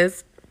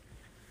was.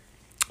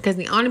 Because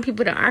the only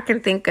people that I can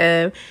think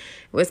of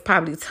was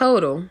probably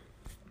Total.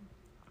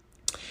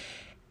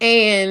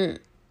 And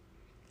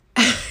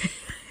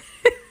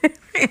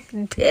if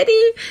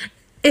Diddy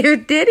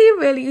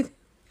really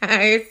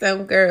hired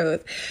some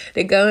girls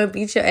to go and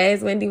beat your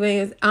ass, Wendy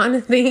Williams,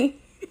 honestly,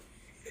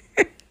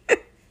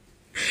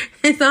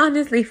 it's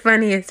honestly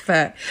funny as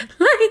fuck.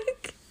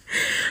 Like,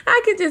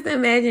 I could just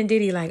imagine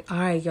Diddy like, all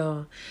right,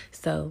 y'all,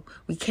 so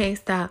we can't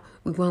stop,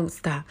 we won't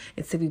stop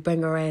until we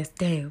bring her ass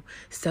down.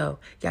 So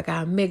y'all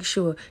gotta make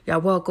sure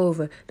y'all walk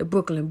over the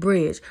Brooklyn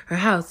Bridge. Her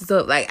house is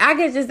up. Like, I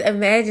could just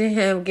imagine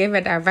him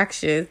giving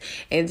directions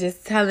and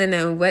just telling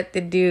them what to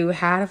do,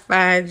 how to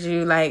find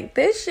you. Like,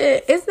 this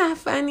shit, it's not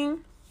funny.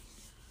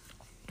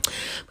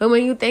 But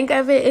when you think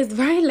of it, it's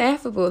very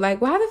laughable.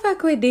 Like, why the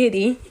fuck would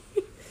Diddy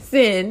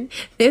send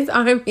this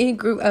army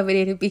group over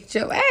there to beat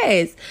your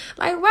ass?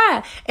 Like,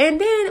 why?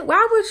 And then,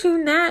 why would you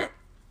not?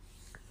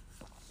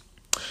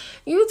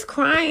 You was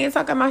crying and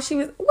talking about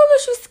what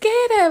was you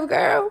scared of,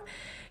 girl?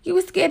 You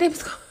was scared it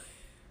was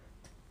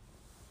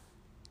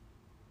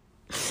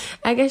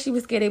I guess she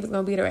was scared they was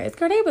going to beat her ass.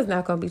 Girl, they was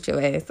not going to beat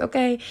your ass,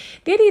 okay?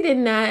 Diddy did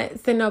not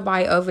send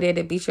nobody over there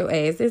to beat your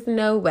ass. There's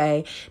no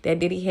way that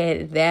Diddy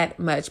had that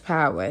much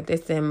power to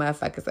send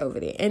motherfuckers over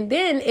there. And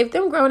then, if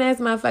them grown-ass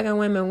motherfucking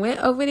women went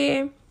over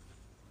there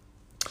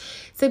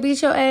to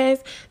beat your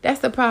ass, that's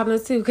the problem,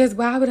 too. Because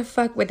why the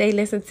fuck would they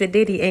listen to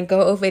Diddy and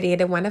go over there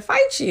to want to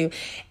fight you?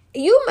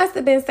 You must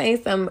have been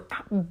saying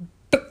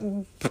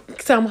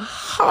some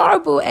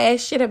horrible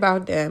ass shit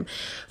about them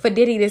for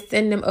Diddy to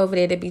send them over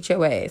there to beat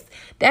your ass.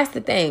 That's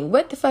the thing.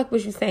 What the fuck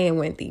was you saying,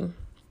 Wendy?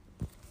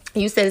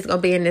 You said it's going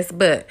to be in this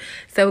book.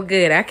 So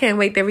good. I can't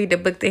wait to read the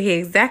book to hear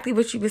exactly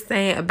what you were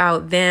saying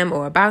about them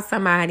or about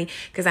somebody,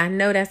 because I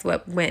know that's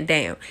what went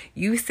down.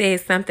 You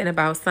said something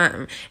about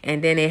something,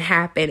 and then it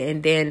happened,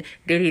 and then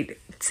Diddy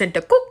sent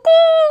the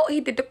cuckoo. He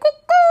did the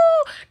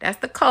cuckoo. That's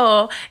the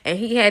call, and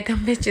he had them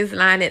bitches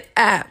line it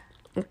up.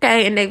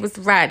 Okay, and they was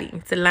ready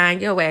to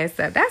line your ass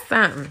up. That's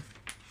something.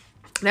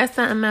 That's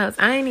something else.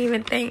 I ain't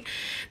even think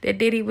that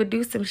Diddy would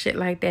do some shit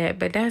like that,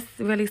 but that's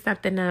really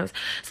something else.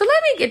 So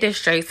let me get this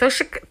straight. So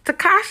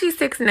Tekashi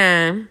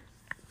 6ix9ine,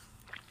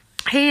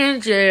 he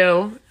in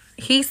jail.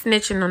 He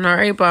snitching on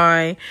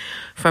everybody,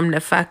 from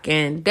the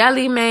fucking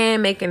deli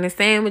man making the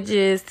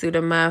sandwiches to the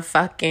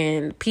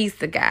motherfucking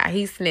pizza guy.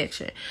 He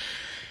snitching.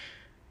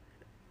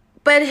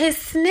 But his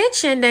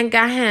snitching then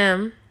got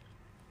him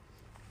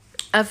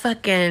a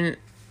fucking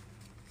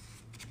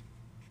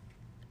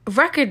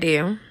record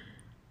deal.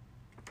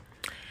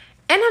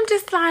 And I'm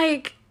just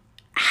like,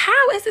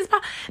 how is this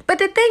possible? But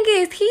the thing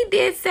is, he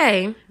did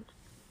say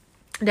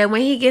that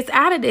when he gets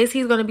out of this,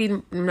 he's going to be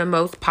the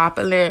most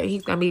popular.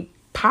 He's going to be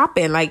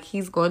popping. Like,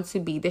 he's going to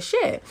be the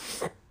shit.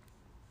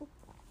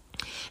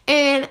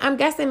 And I'm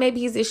guessing maybe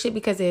he's the shit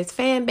because of his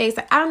fan base.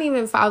 I don't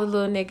even follow the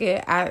little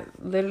nigga. I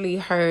literally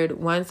heard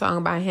one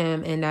song by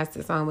him, and that's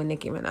the song with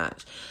Nicki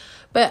Minaj.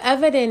 But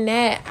other than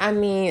that, I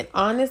mean,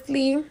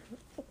 honestly,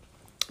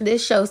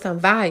 this shows some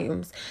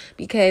volumes,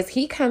 because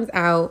he comes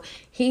out,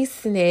 he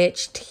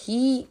snitched,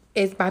 he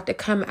is about to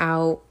come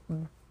out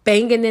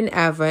banging than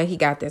ever. He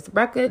got this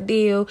record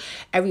deal.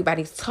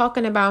 Everybody's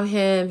talking about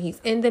him. He's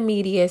in the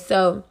media.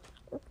 So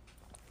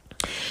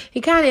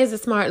He kind of is a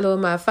smart little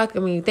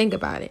motherfucker when you think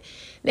about it.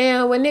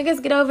 Now, when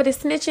niggas get over the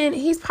snitching,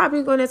 he's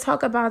probably going to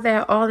talk about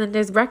that all in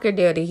this record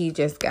deal that he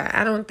just got.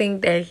 I don't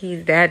think that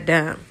he's that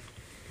dumb.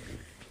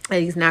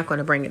 And he's not going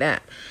to bring it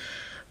up.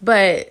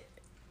 But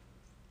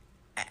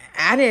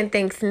I didn't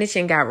think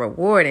snitching got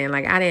rewarding.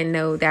 Like, I didn't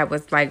know that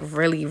was, like,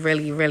 really,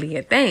 really, really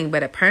a thing.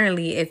 But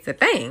apparently it's a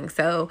thing.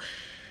 So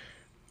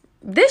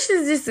this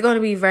is just going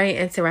to be very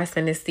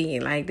interesting to see.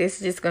 Like, this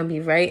is just going to be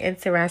very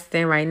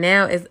interesting. Right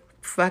now, it's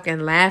fucking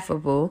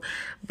laughable.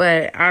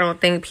 But I don't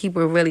think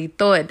people really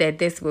thought that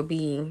this would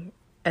be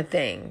a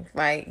thing.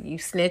 Like, you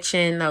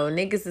snitching. No,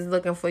 niggas is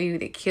looking for you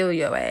to kill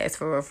your ass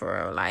for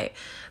real. Like,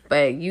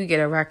 but you get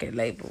a record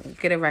label.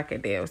 Get a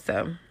record deal.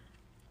 So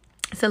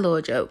it's a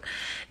little joke.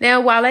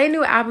 Now, Wale's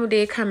new album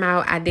did come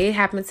out. I did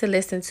happen to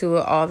listen to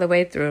it all the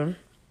way through.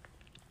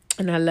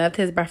 And I loved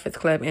his Breakfast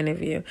Club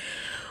interview.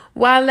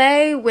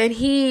 Wale, when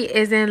he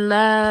is in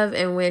love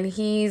and when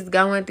he's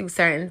going through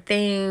certain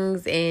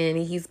things and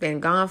he's been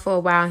gone for a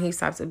while and he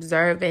starts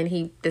observing,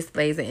 he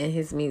displays it in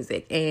his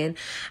music. And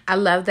I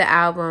love the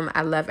album.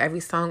 I love every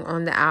song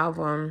on the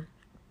album.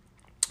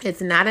 It's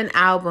not an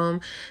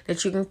album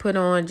that you can put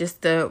on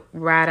just to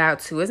ride out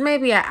to. It's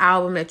maybe an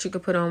album that you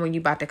could put on when you're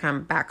about to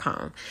come back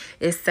home.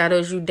 It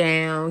settles you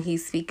down.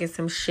 He's speaking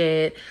some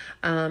shit.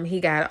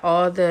 He got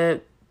all the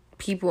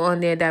people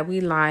on there that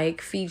we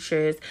like,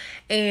 features.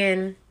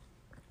 And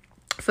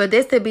for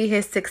this to be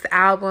his 6th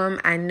album,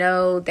 I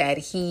know that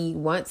he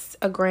wants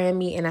a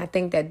Grammy, and I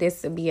think that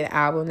this would be an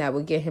album that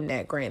would get him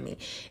that Grammy.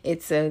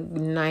 It's a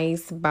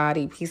nice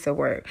body piece of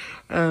work.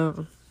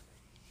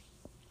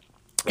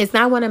 It's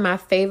not one of my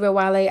favorite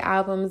Wale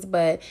albums,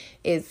 but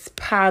it's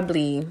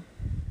probably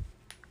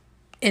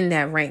in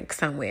that rank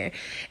somewhere.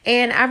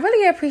 And I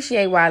really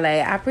appreciate Wale.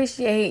 I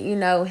appreciate,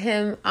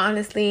 him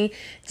honestly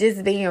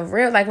just being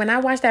real. Like, when I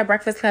watched that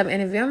Breakfast Club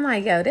interview, I'm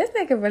like, yo, this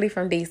nigga really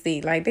from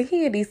DC. Like,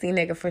 he a DC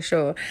nigga for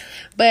sure.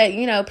 But,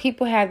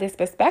 people have this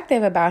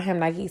perspective about him,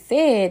 like he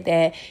said,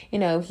 that,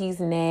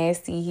 he's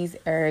nasty, he's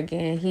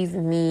arrogant, he's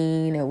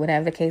mean, or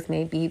whatever the case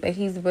may be. But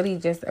he's really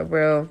just a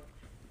real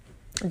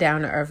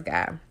down-to-earth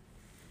guy.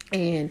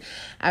 And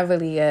I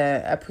really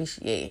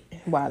appreciate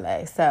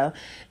Wale. So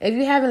if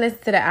you haven't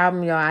listened to the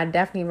album, y'all, I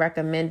definitely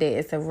recommend it.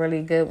 It's a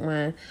really good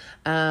one.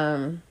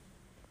 And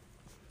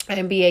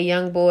Be a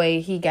Young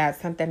Boy, he got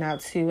something out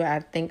too.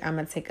 I think I'm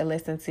going to take a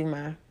listen to.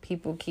 My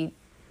people keep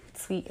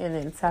tweeting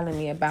and telling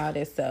me about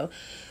it. So,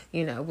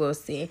 we'll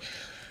see.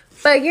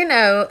 But,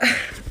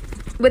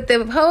 with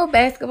the whole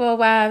Basketball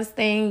Wives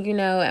thing,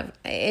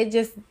 it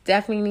just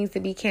definitely needs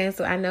to be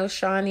canceled. I know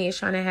Shawnee is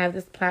trying to have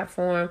this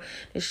platform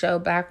to show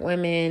black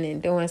women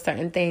and doing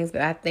certain things,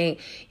 but I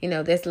think,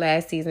 this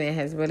last season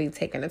has really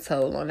taken a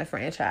toll on the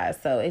franchise.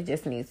 So it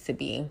just needs to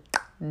be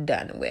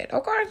done with.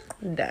 Okay?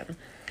 Done.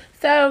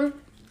 So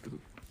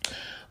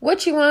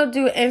what you want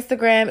to do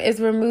Instagram is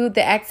remove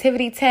the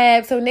activity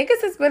tab. So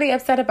niggas is really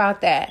upset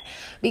about that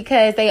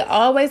because they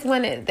always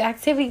wanted the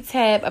activity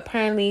tab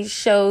apparently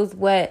shows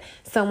what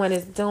someone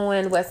is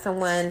doing, what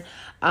someone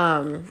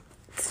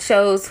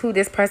shows who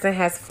this person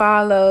has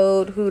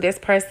followed, what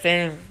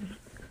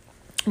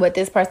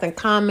this person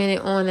commented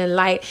on and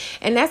liked.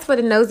 And that's for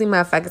the nosy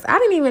motherfuckers. I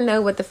didn't even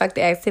know what the fuck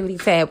the activity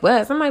tab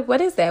was. I'm like,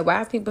 what is that?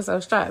 Why is people so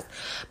stressed?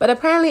 But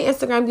apparently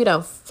Instagram, you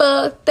done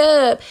fucked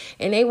up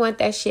and they want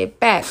that shit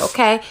back,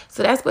 okay?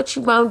 So that's what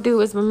you won't do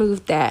is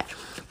remove that.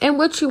 And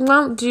what you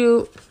won't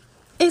do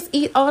is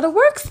eat all the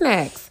work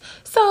snacks.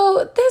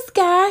 So this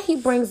guy, he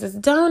brings us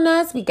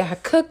donuts. We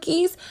got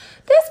cookies.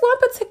 This one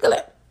particular,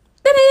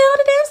 then ate all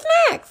the damn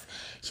snacks.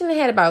 She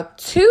had about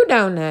 2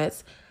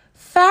 donuts,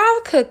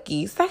 5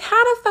 cookies. Like,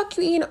 how the fuck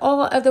you eating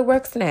all of the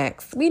work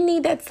snacks? We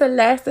need that to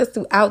last us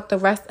throughout the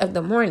rest of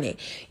the morning.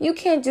 You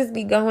can't just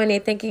be going there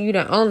thinking you're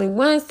the only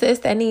one, sis,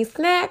 that needs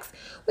snacks.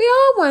 We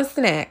all want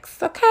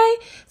snacks, okay?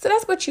 So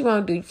that's what you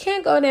won't do. You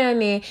can't go down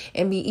there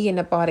and be eating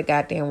up all the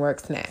goddamn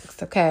work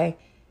snacks, okay?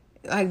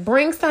 Like,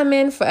 bring some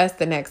in for us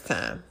the next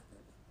time.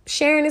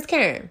 Sharing is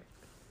caring.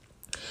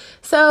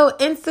 So,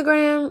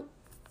 Instagram,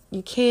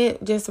 you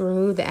can't just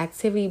remove the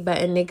activity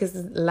button.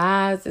 Niggas'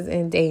 lives is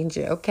in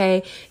danger,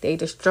 okay? They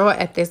distraught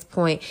at this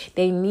point.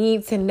 They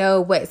need to know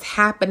what's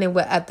happening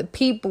with other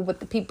people, with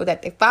the people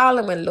that they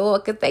following,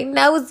 Lord, because they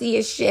nosy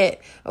as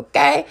shit,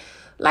 okay?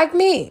 Like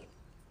me.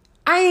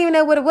 I didn't even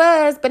know what it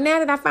was, but now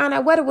that I found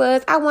out what it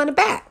was, I want it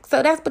back.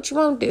 So that's what you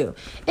won't do.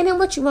 And then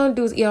what you won't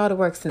do is eat all the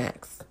work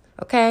snacks,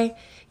 okay?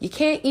 You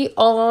can't eat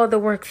all the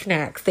work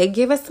snacks. They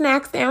give us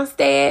snacks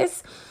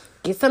downstairs.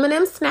 Get some of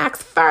them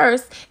snacks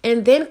first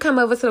and then come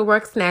over to the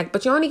work snack.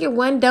 But you only get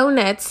 1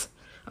 donut,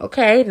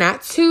 okay?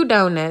 Not 2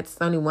 donuts.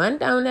 Only 1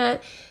 donut,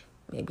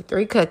 maybe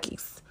 3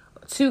 cookies,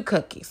 2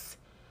 cookies.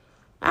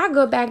 I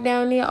go back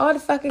down there, all the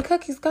fucking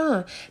cookies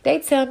gone. They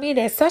tell me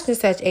that such and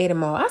such ate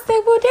them all. I say,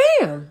 well,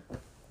 damn.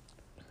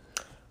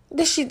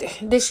 Did she think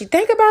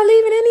about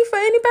leaving any for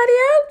anybody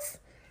else?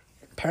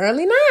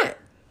 Apparently not.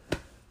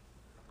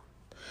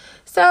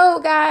 So,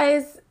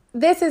 guys,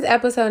 this is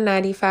episode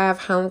 95,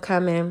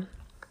 Homecoming.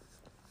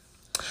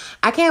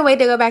 I can't wait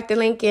to go back to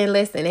Lincoln.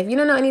 Listen, if you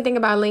don't know anything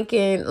about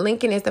Lincoln,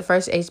 Lincoln is the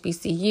first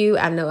HBCU.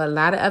 I know a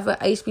lot of other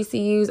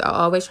HBCUs are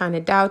always trying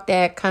to doubt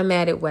that, come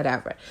at it,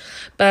 whatever.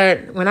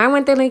 But when I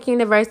went to Lincoln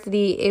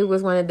University, it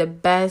was one of the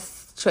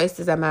best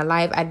choices of my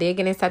life. I did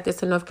get accepted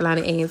to North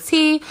Carolina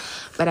A&T,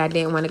 but I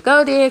didn't want to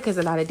go there because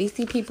a lot of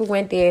DC people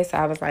went there. So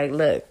I was like,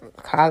 look,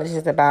 college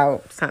is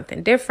about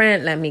something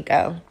different. Let me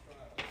go.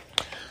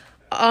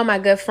 All my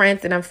good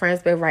friends that I'm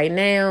friends with right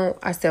now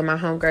are still my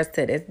homegirls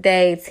to this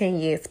day, 10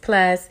 years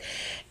plus.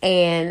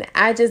 And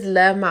I just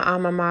love my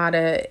alma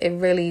mater. It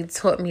really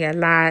taught me a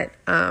lot.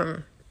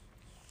 It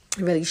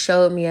really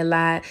showed me a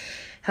lot.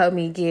 Helped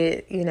me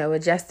get,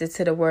 adjusted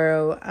to the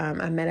world.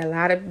 I met a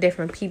lot of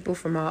different people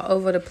from all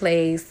over the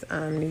place.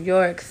 New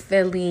York,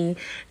 Philly,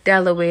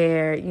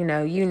 Delaware,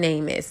 you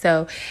name it.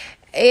 So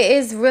it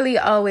is really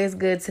always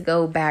good to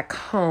go back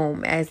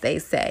home, as they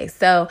say.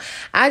 So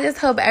I just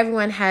hope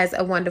everyone has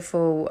a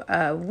wonderful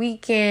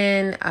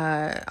weekend.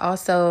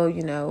 Also,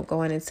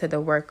 going into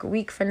the work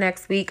week for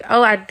next week.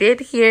 Oh, I did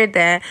hear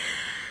that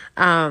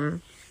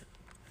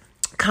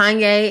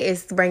Kanye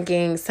is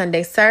bringing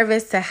Sunday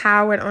service to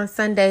Howard on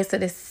Sunday. So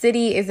the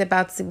city is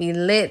about to be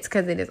lit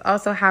because it is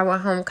also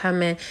Howard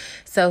homecoming.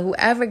 So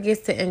whoever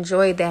gets to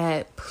enjoy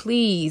that,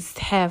 please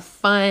have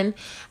fun.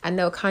 I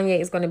know Kanye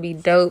is going to be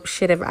dope.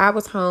 Shit, if I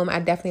was home, I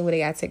definitely would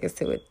have got tickets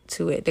to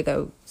it to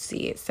go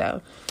see it.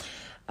 So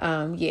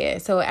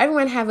so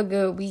everyone have a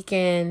good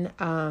weekend.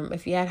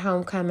 If you're at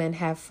homecoming,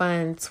 have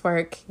fun,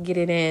 twerk, get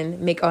it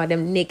in, make all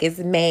them niggas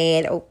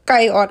mad.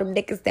 Okay, all them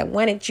niggas that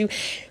wanted you.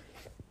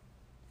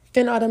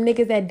 Then all them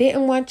niggas that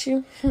didn't want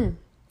you,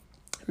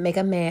 make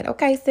them mad.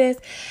 Okay, sis.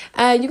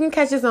 You can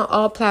catch us on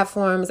all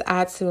platforms: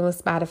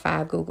 iTunes,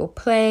 Spotify, Google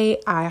Play,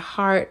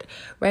 iHeart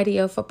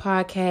Radio for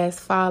podcasts.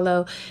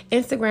 Follow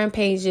Instagram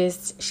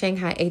pages,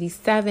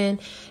 Shanghai87,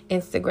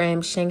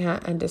 Instagram,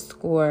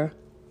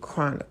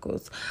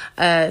 Shanghai_Chronicles.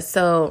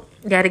 So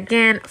yet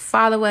again,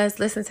 follow us,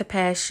 listen to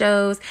past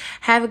shows.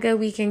 Have a good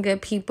weekend,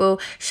 good people.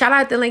 Shout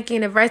out to Lincoln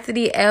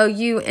University,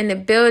 LU in the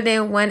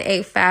building,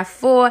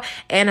 1854,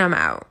 and I'm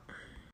out.